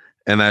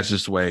 And that's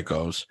just the way it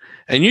goes.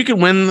 And you can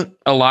win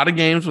a lot of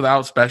games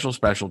without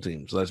special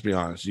teams. Let's be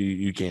honest.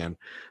 You can.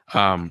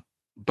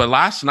 But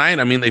last night,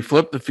 I mean, they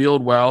flipped the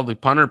field well. The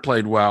punter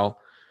played well.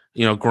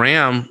 You know,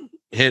 Graham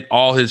hit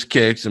all his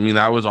kicks. I mean,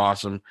 that was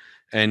awesome.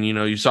 And, you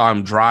know, you saw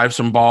him drive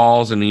some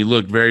balls, and he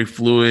looked very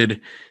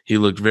fluid. He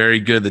looked very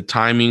good. The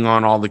timing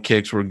on all the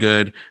kicks were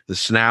good. The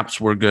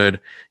snaps were good.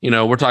 You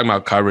know, we're talking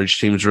about coverage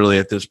teams really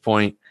at this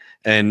point,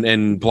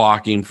 and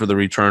blocking for the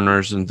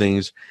returners and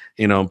things,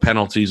 you know,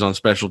 penalties on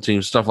special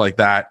teams, stuff like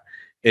that.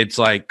 It's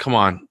like, come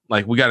on,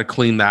 like, we got to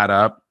clean that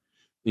up.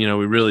 You know,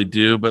 we really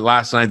do. But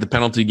last night, the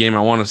penalty game,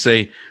 I want to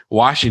say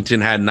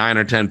Washington had 9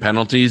 or 10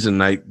 penalties, and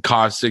they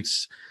caused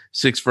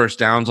six first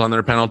downs on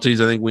their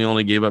penalties. I think we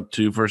only gave up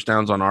 2 first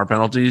downs on our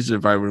penalties,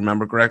 if I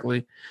remember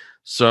correctly.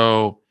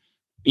 So,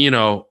 you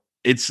know,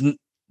 it's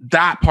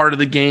that part of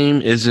the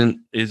game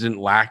isn't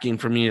lacking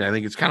for me. I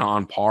think it's kind of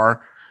on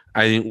par.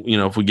 I think, you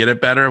know, if we get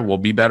it better, we'll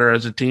be better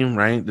as a team,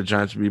 right? The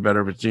Giants will be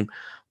better as a team.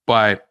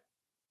 But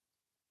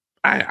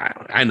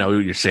I know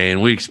what you're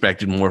saying. We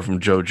expected more from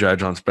Joe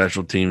Judge on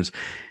special teams.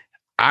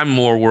 I'm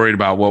more worried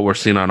about what we're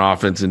seeing on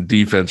offense and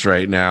defense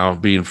right now,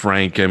 being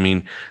frank. I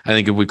mean, I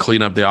think if we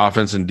clean up the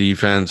offense and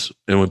defense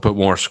and we put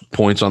more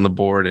points on the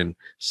board and,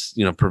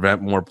 you know,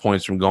 prevent more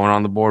points from going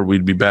on the board,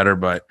 we'd be better.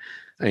 But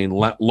I mean,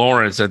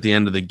 Lawrence at the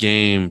end of the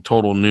game,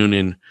 total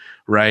Noonan,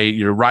 right?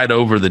 You're right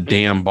over the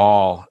damn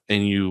ball,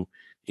 and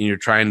you're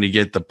trying to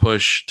get the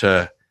push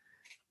to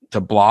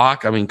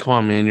block. I mean, come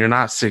on, man. You're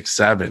not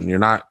 6'7". You're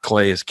not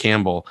Calais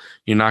Campbell.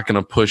 You're not going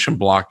to push and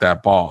block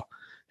that ball.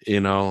 You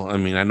know, I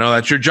mean, I know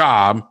that's your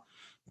job,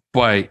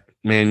 but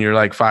man, you're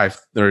like 5,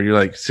 or you're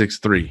like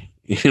 6'3".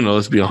 You know,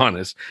 let's be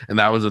honest. And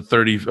that was a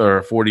 30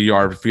 or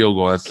 40-yard field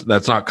goal.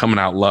 That's not coming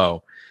out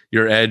low.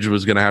 Your edge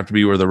was going to have to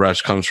be where the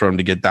rush comes from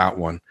to get that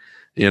one,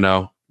 you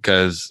know,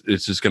 because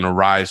it's just going to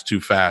rise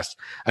too fast.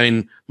 I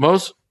mean,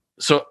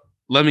 so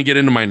let me get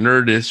into my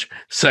nerdish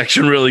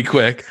section really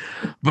quick.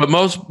 But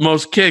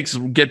most kicks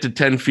get to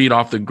 10 feet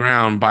off the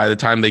ground by the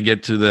time they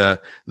get to the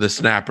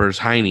snapper's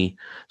hiney.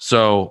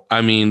 So,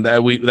 I mean,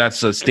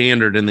 that's a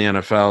standard in the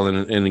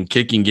NFL and in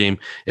kicking game.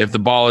 If the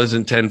ball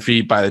isn't 10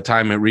 feet by the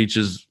time it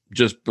reaches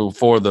just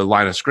before the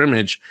line of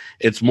scrimmage,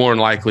 it's more than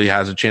likely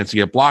has a chance to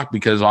get blocked,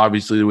 because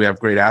obviously we have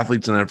great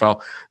athletes in the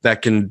NFL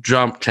that can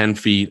jump 10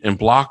 feet and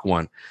block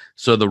one.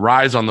 So the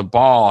rise on the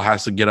ball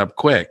has to get up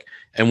quick.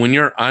 And when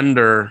you're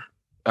under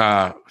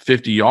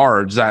 50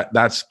 yards,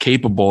 that's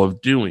capable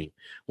of doing.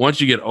 Once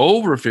you get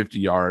over 50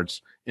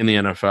 yards in the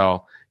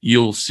NFL,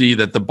 you'll see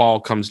that the ball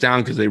comes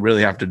down because they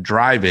really have to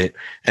drive it,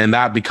 and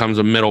that becomes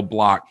a middle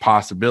block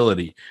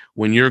possibility.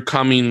 When you're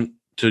coming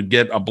to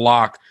get a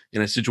block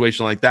in a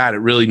situation like that, it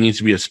really needs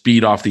to be a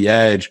speed off the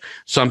edge,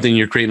 something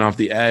you're creating off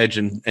the edge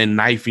and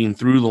knifing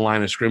through the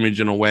line of scrimmage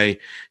in a way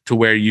to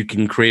where you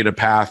can create a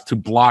path to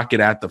block it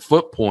at the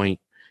foot point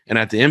and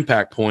at the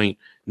impact point,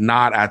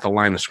 not at the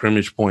line of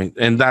scrimmage point.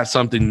 And that's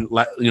something,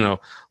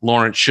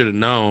 Lawrence should have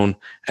known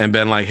and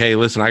been like, hey,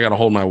 listen, I got to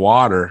hold my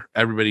water.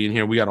 Everybody in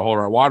here, we got to hold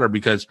our water,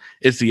 because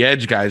it's the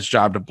edge guy's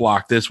job to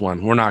block this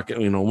one. We're not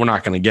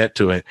going to get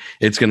to it.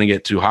 It's going to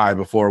get too high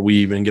before we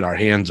even get our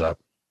hands up.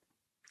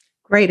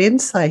 Great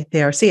insight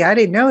there. See, I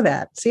didn't know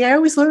that. See, I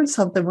always learn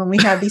something when we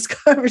have these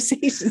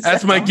conversations.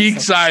 That's my awesome. Geek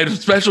side,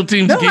 special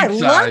teams geek side. I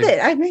love it.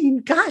 I mean,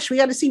 gosh, we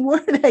got to see more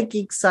of that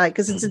geek side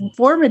because it's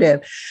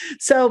informative.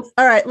 So,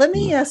 all right, let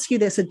me ask you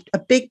this, a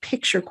big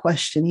picture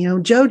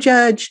question. Joe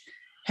Judge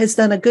has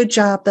done a good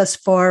job thus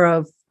far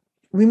of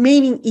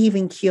remaining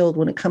even-keeled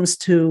when it comes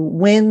to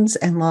wins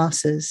and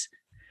losses.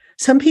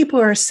 Some people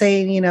are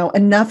saying,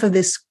 enough of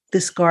this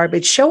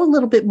garbage, show a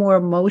little bit more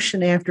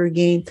emotion after a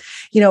game.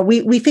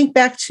 We think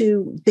back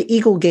to the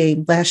Eagle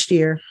game last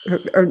year,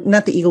 or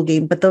not the Eagle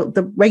game, but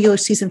the regular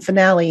season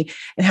finale,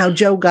 and how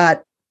Joe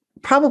got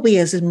probably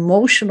as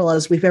emotional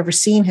as we've ever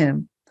seen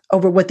him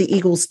over what the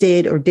Eagles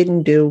did or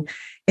didn't do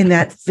in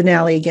that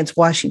finale against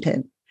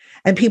Washington.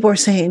 And people are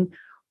saying,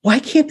 why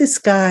can't this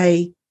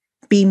guy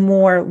be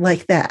more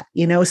like that?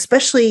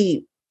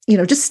 Especially,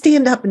 just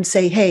stand up and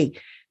say, hey,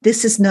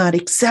 this is not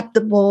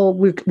acceptable.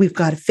 We've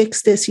got to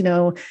fix this,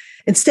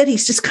 Instead,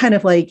 he's just kind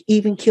of like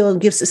even keeled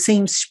and gives the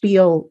same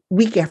spiel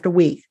week after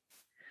week.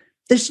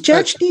 Does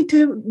Judge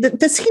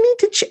does he need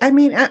to,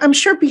 I'm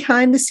sure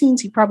behind the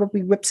scenes, he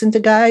probably rips into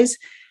guys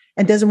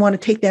and doesn't want to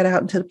take that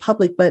out into the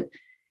public, but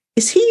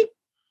is he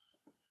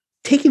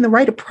taking the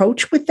right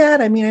approach with that?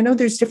 I know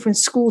there's different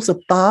schools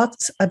of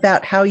thoughts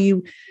about how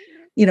you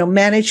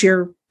manage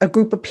a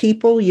group of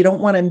people. You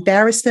don't want to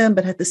embarrass them,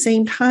 but at the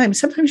same time,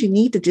 sometimes you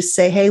need to just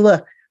say, hey,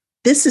 look,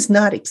 this is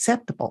not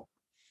acceptable.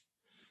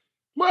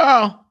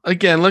 Well,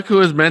 again, look who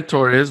his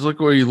mentor is. Look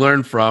where you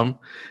learn from.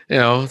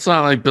 It's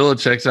not like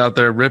Belichick's out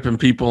there ripping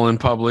people in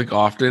public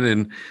often.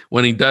 And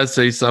when he does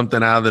say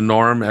something out of the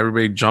norm,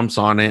 everybody jumps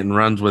on it and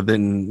runs with it.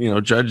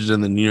 And, Judge is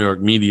in the New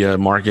York media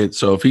market.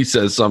 So if he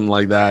says something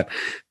like that,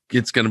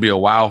 it's going to be a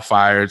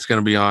wildfire. It's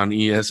going to be on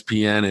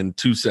ESPN in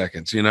 2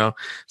 seconds, So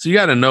you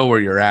got to know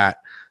where you're at.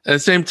 At the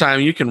same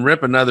time, you can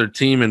rip another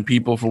team and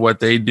people for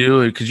what they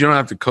do because you don't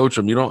have to coach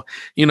them. You don't,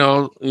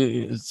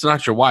 it's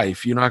not your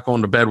wife. You're not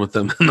going to bed with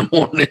them in the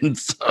morning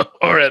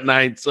or at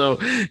night. So,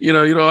 you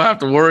don't have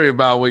to worry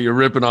about what you're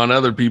ripping on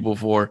other people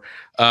for.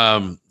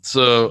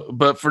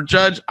 But for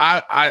Judge,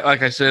 I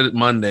like I said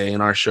Monday in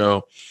our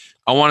show,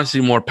 I want to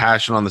see more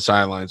passion on the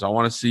sidelines. I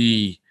want to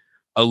see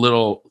a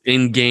little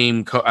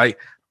in-game.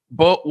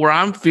 But where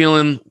I'm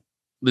feeling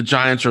the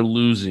Giants are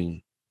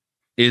losing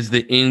is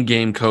the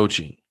in-game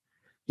coaching.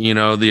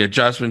 The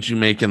adjustments you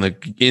make in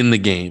the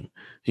game.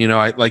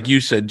 Like you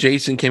said,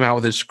 Jason came out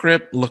with his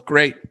script, looked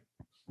great,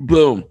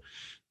 boom.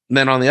 And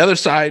then on the other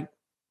side,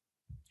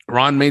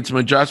 Ron made some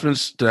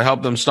adjustments to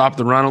help them stop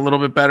the run a little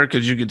bit better,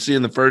 because you could see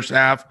in the first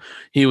half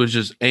he was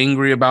just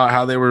angry about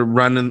how they were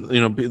running.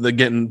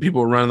 People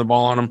were running the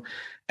ball on him,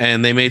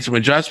 and they made some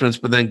adjustments.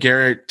 But then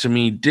Garrett, to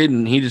me,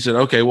 didn't. He just said,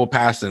 "Okay, we'll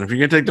pass then. If you're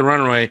gonna take the run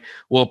away,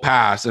 we'll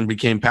pass," and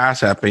became pass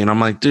happy. And I'm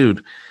like,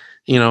 dude,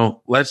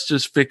 let's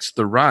just fix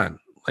the run.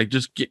 Like,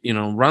 just get,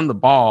 run the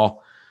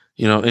ball,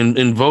 and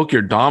invoke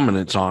your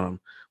dominance on them.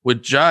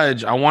 With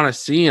Judge, I want to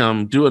see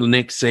him do a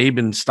Nick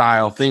Saban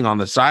style thing on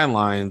the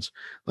sidelines,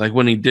 like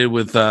when he did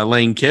with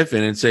Lane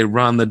Kiffin, and say,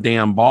 run the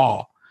damn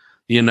ball,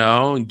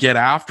 and get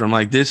after him.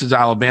 Like, this is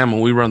Alabama.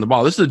 We run the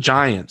ball. This is the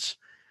Giants.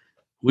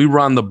 We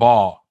run the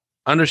ball.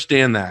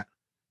 Understand that.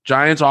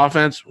 Giants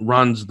offense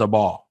runs the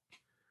ball.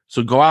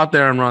 So go out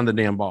there and run the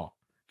damn ball.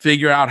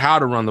 Figure out how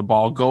to run the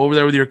ball. Go over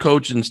there with your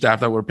coaching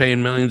staff that we're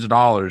paying millions of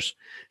dollars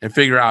and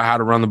figure out how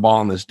to run the ball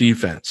on this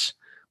defense.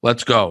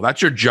 Let's go.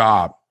 That's your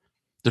job,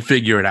 to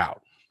figure it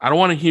out. I don't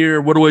want to hear,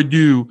 what do I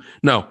do?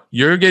 No,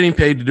 you're getting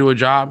paid to do a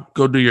job.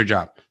 Go do your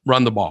job.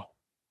 Run the ball.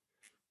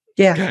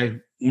 Yeah. Okay.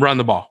 Run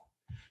the ball.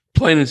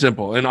 Plain and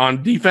simple. And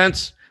on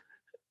defense,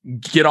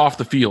 get off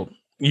the field.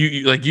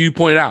 You like you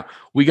pointed out,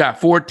 we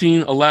got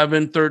 14,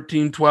 11,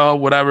 13, 12,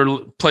 whatever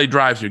play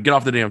drives here. Get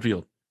off the damn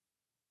field.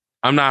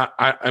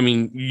 I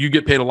mean, you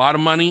get paid a lot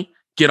of money.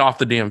 Get off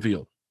the damn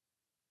field.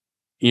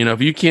 You know,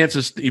 if you can't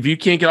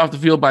get off the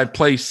field by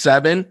play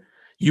 7,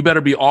 you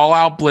better be all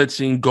out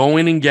blitzing,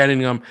 going and getting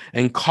them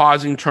and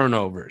causing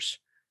turnovers.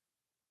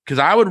 Because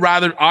I'm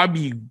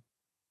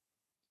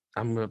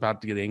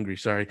about to get angry,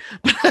 sorry.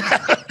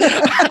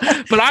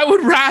 But I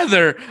would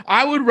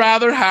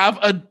rather have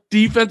a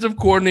defensive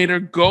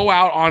coordinator go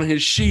out on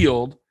his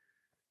shield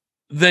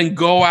than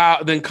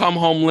come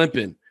home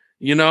limping.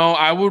 You know,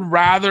 I would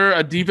rather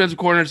a defensive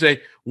coordinator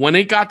say, when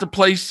it got to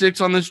play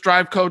 6 on this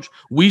drive, coach,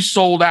 we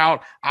sold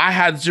out. I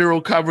had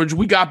 0 coverage.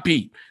 We got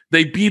beat.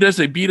 They beat us.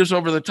 They beat us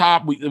over the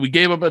top. We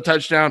gave up a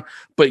touchdown.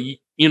 But,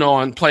 you know,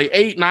 on play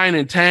 8, 9,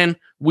 and 10,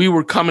 we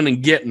were coming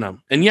and getting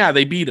them. And, yeah,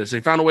 they beat us. They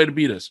found a way to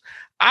beat us.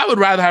 I would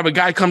rather have a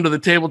guy come to the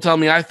table tell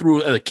me I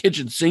threw a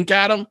kitchen sink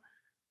at him,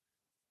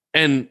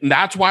 and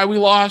that's why we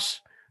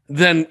lost,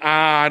 than,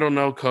 I don't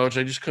know, coach.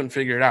 I just couldn't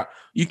figure it out.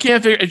 You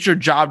can't figure – it's your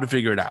job to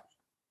figure it out.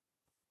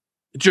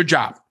 It's your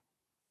job.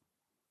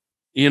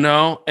 You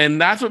know, and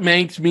that's what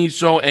makes me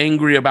so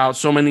angry about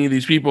so many of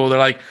these people. They're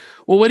like,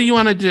 well, what do you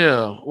want to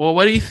do? Well,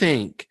 what do you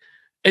think?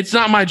 It's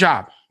not my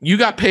job. You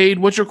got paid.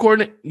 What's your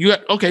coordinator? You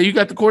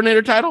got the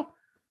coordinator title,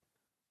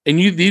 and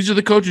these are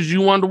the coaches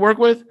you wanted to work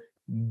with.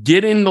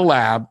 Get in the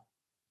lab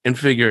and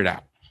figure it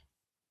out.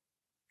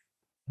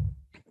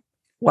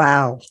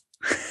 Wow.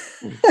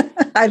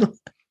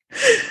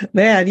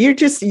 Man,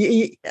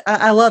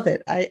 I love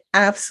it. I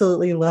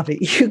absolutely love it.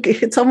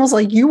 It's almost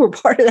like you were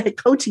part of that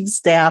coaching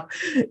staff,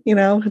 you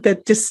know,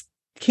 that just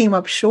came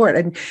up short.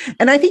 And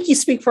I think you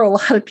speak for a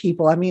lot of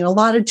people. I mean, a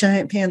lot of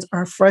Giant fans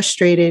are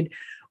frustrated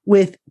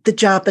with the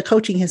job the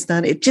coaching has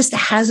done. It just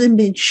hasn't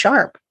been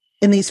sharp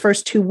in these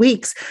first 2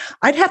 weeks.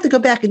 I'd have to go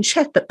back and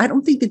check, but I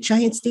don't think the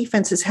Giants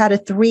defense has had a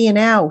 3 and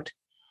out.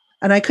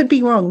 And I could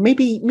be wrong.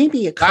 Maybe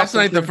a couple. Last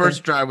night, the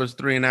first drive was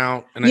 3 and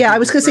out. And I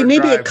was going to say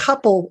maybe a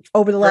couple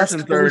over the last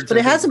couple weeks, but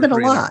it hasn't been a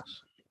lot.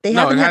 It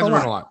hasn't been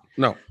a lot.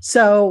 No.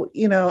 So,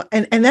 you know,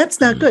 and that's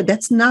not good.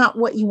 That's not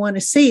what you want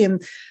to see.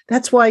 And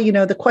that's why, you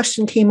know, the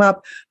question came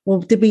up, well,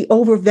 did we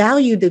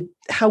overvalue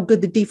how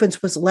good the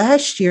defense was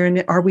last year?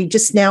 And are we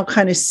just now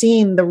kind of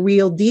seeing the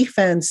real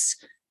defense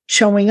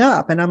showing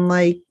up? And I'm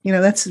like, you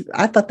know,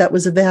 I thought that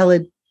was a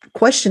valid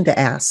question to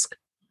ask.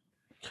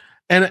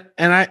 And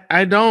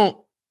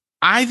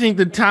I think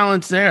the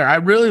talent's there. I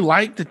really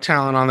like the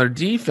talent on their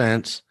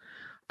defense.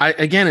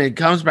 Again, it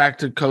comes back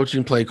to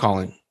coaching, play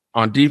calling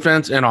on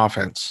defense and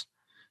offense.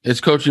 It's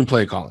coaching,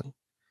 play calling,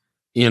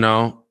 you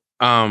know?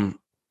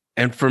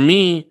 And for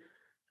me,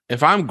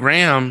 if I'm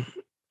Graham,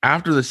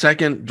 after the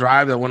second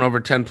drive that went over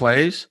 10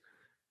 plays,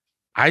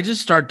 I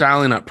just start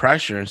dialing up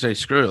pressure and say,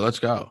 screw it, let's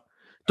go.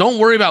 Don't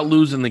worry about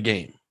losing the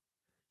game.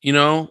 You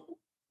know,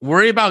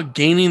 worry about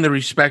gaining the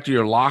respect of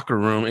your locker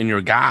room and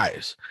your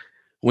guys.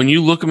 When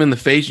you look them in the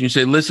face and you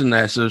say, listen,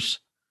 Nessus,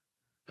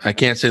 I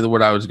can't say the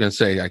word I was going to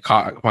say. I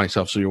caught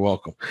myself, so you're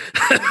welcome.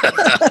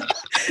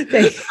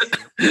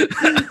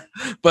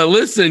 But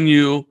listen,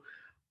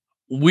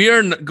 we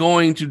are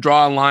going to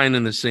draw a line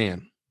in the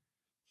sand.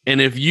 And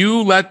if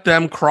you let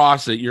them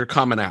cross it, you're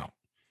coming out.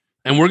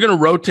 And we're going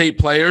to rotate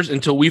players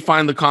until we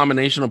find the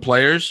combination of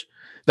players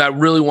that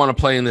really want to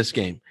play in this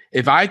game.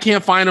 If I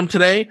can't find them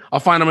today, I'll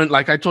find them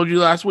like I told you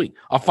last week.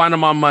 I'll find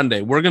them on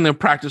Monday. We're going to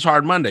practice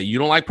hard Monday. You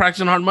don't like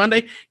practicing hard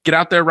Monday? Get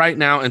out there right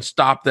now and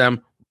stop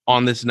them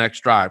on this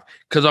next drive,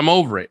 because I'm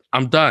over it.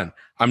 I'm done.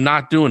 I'm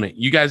not doing it.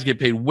 You guys get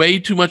paid way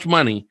too much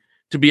money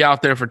to be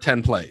out there for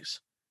 10 plays.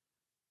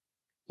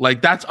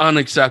 Like, that's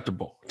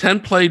unacceptable. 10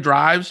 play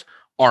drives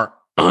are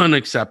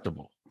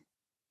unacceptable.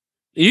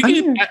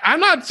 I'm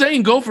not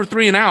saying go for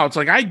 3 and outs.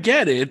 Like, I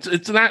get it.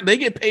 It's not, they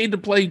get paid to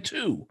play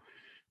too.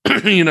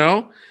 You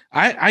know,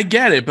 I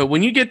get it. But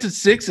when you get to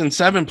 6 and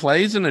 7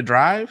 plays in a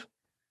drive,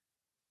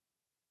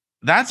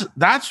 that's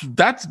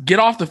get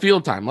off the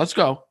field time. Let's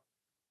go.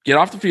 Get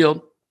off the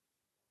field.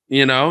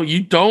 You know,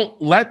 you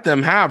don't let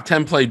them have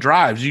 10 play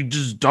drives. You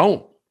just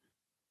don't.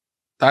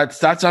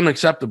 That's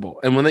unacceptable.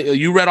 And when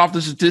you read off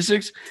the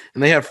statistics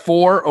and they have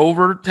 4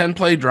 over 10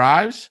 play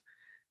drives,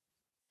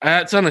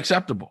 that's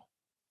unacceptable.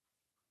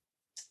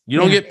 You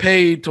don't get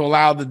paid to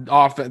allow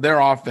their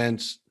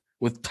offense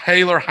with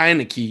Taylor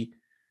Heineke,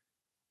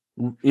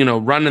 you know,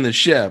 running the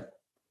ship,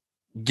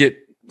 get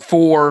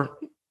 4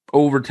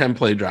 over 10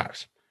 play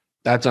drives.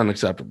 That's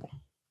unacceptable.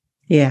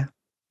 Yeah.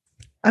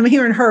 I'm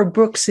hearing Herb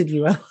Brooks in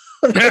you.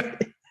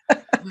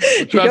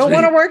 You don't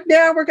want to work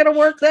now, we're going to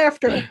work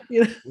after.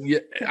 You know? Yeah,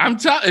 I'm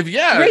telling.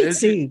 Great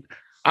scene.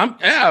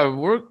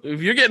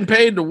 If you're getting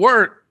paid to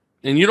work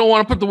and you don't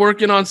want to put the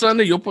work in on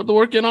Sunday, you'll put the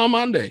work in on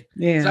Monday.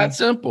 Yeah, it's that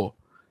simple.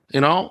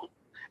 You know.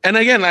 And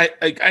again,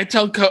 I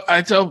tell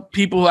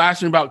people who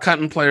ask me about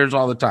cutting players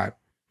all the time,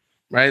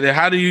 right?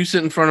 How do you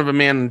sit in front of a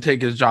man and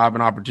take his job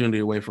and opportunity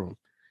away from him?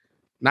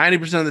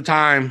 90% of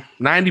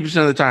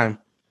the time,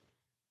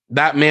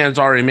 that man's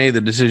already made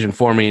the decision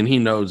for me and he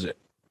knows it.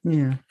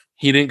 Yeah.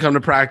 He didn't come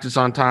to practice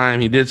on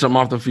time. He did something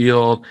off the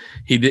field.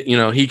 He did, you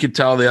know, he could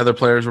tell the other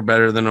players were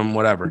better than him,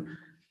 whatever.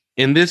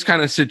 In this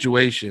kind of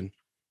situation,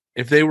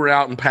 if they were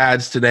out in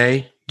pads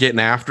today getting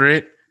after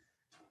it,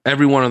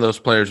 every one of those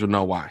players would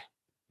know why.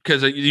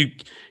 because you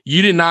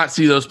did not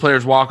see those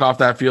players walk off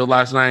that field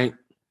last night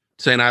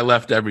saying, I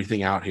left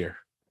everything out here.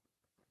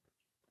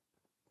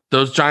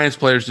 Those Giants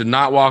players did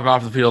not walk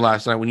off the field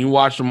last night. When you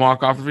watched them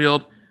walk off the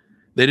field,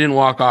 they didn't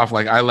walk off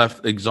like, I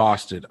left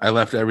exhausted. I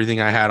left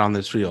everything I had on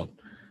this field.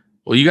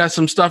 Well, you got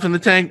some stuff in the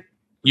tank.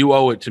 You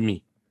owe it to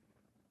me.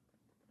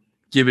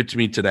 Give it to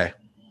me today.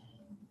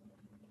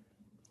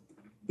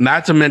 And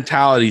that's a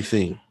mentality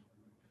thing.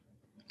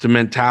 It's a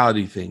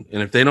mentality thing.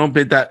 And if they don't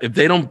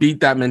beat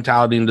that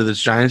mentality into this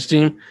Giants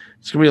team,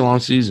 it's going to be a long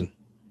season.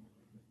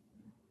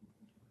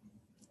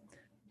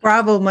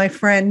 Bravo, my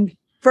friend.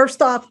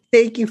 First off,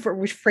 thank you for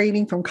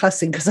refraining from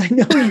cussing, because I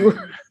know you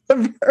were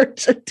the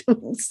verge of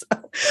doing so,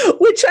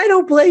 which I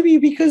don't blame you,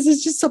 because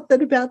it's just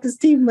something about this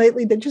team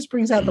lately that just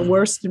brings out the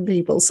worst in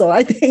people. So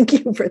I thank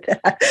you for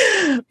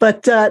that.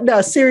 But no,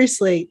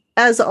 seriously,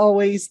 as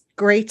always,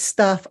 great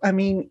stuff. I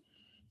mean,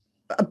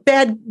 a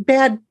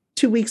bad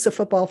 2 weeks of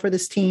football for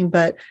this team,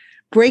 but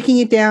breaking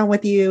it down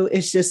with you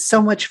is just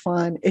so much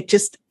fun.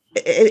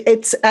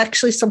 It's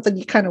actually something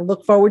you kind of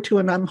look forward to.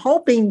 And I'm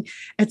hoping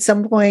at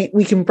some point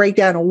we can break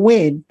down a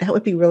win. That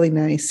would be really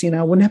nice.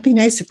 Wouldn't that be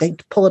nice if they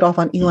pull it off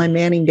on Eli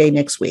Manning Day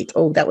next week?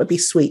 Oh, that would be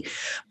sweet.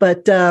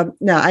 But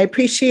no, I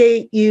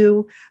appreciate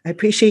you. I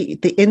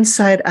appreciate the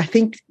insight. I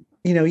think,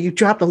 you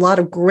dropped a lot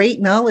of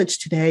great knowledge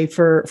today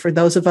for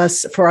those of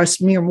us, for us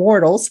mere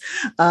mortals.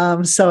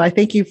 So I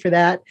thank you for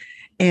that.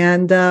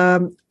 And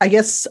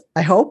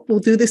I hope we'll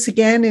do this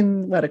again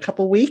in a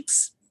couple of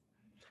weeks.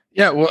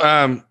 Yeah,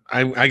 well,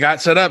 I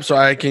got set up so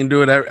I can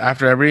do it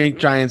after every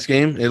Giants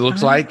game, it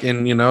looks like.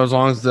 And, as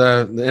long as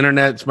the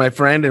internet's my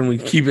friend and we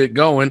keep it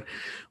going,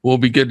 we'll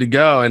be good to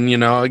go. And,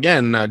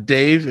 again,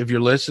 Dave, if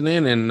you're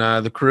listening, and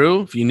the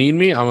crew, if you need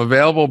me, I'm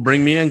available.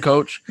 Bring me in,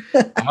 coach.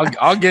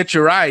 I'll get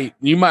you right.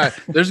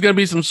 There's going to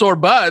be some sore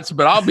butts,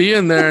 but I'll be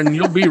in there and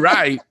you'll be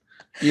right.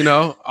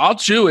 I'll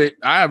chew it.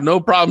 I have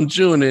no problem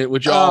chewing it,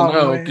 which y'all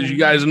know, because you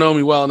guys know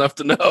me well enough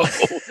to know.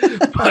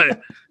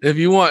 But if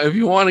you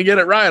want to get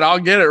it right, I'll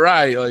get it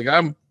right. Like,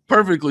 I'm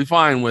perfectly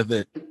fine with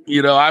it.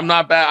 I'm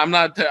not bad.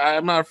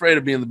 I'm not afraid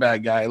of being the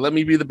bad guy. Let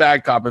me be the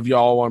bad cop if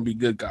y'all want to be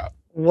good cop.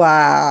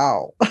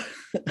 Wow.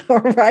 All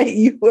right.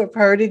 You have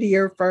heard it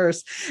here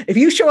first. If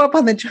you show up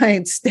on the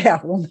Giants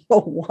staff, we'll know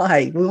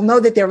why. We'll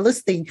know that they're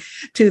listening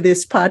to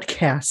this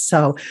podcast.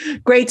 So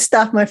great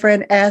stuff, my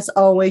friend, as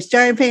always.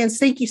 Giant fans,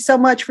 thank you so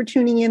much for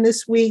tuning in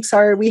this week.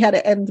 Sorry, we had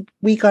to end the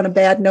week on a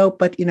bad note,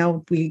 but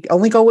we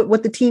only go with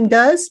what the team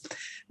does.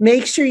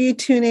 Make sure you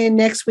tune in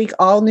next week.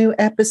 All new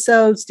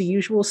episodes, the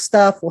usual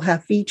stuff. We'll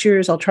have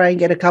features. I'll try and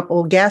get a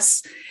couple of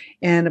guests.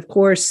 And of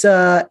course,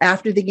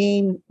 after the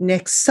game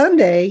next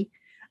Sunday,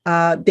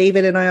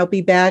 David and I will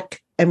be back,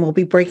 and we'll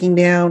be breaking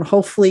down,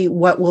 hopefully,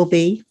 what will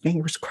be,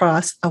 fingers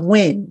crossed, a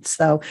win.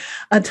 So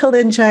until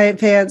then, Giant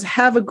fans,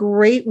 have a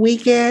great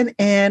weekend,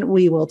 and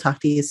we will talk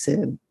to you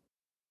soon.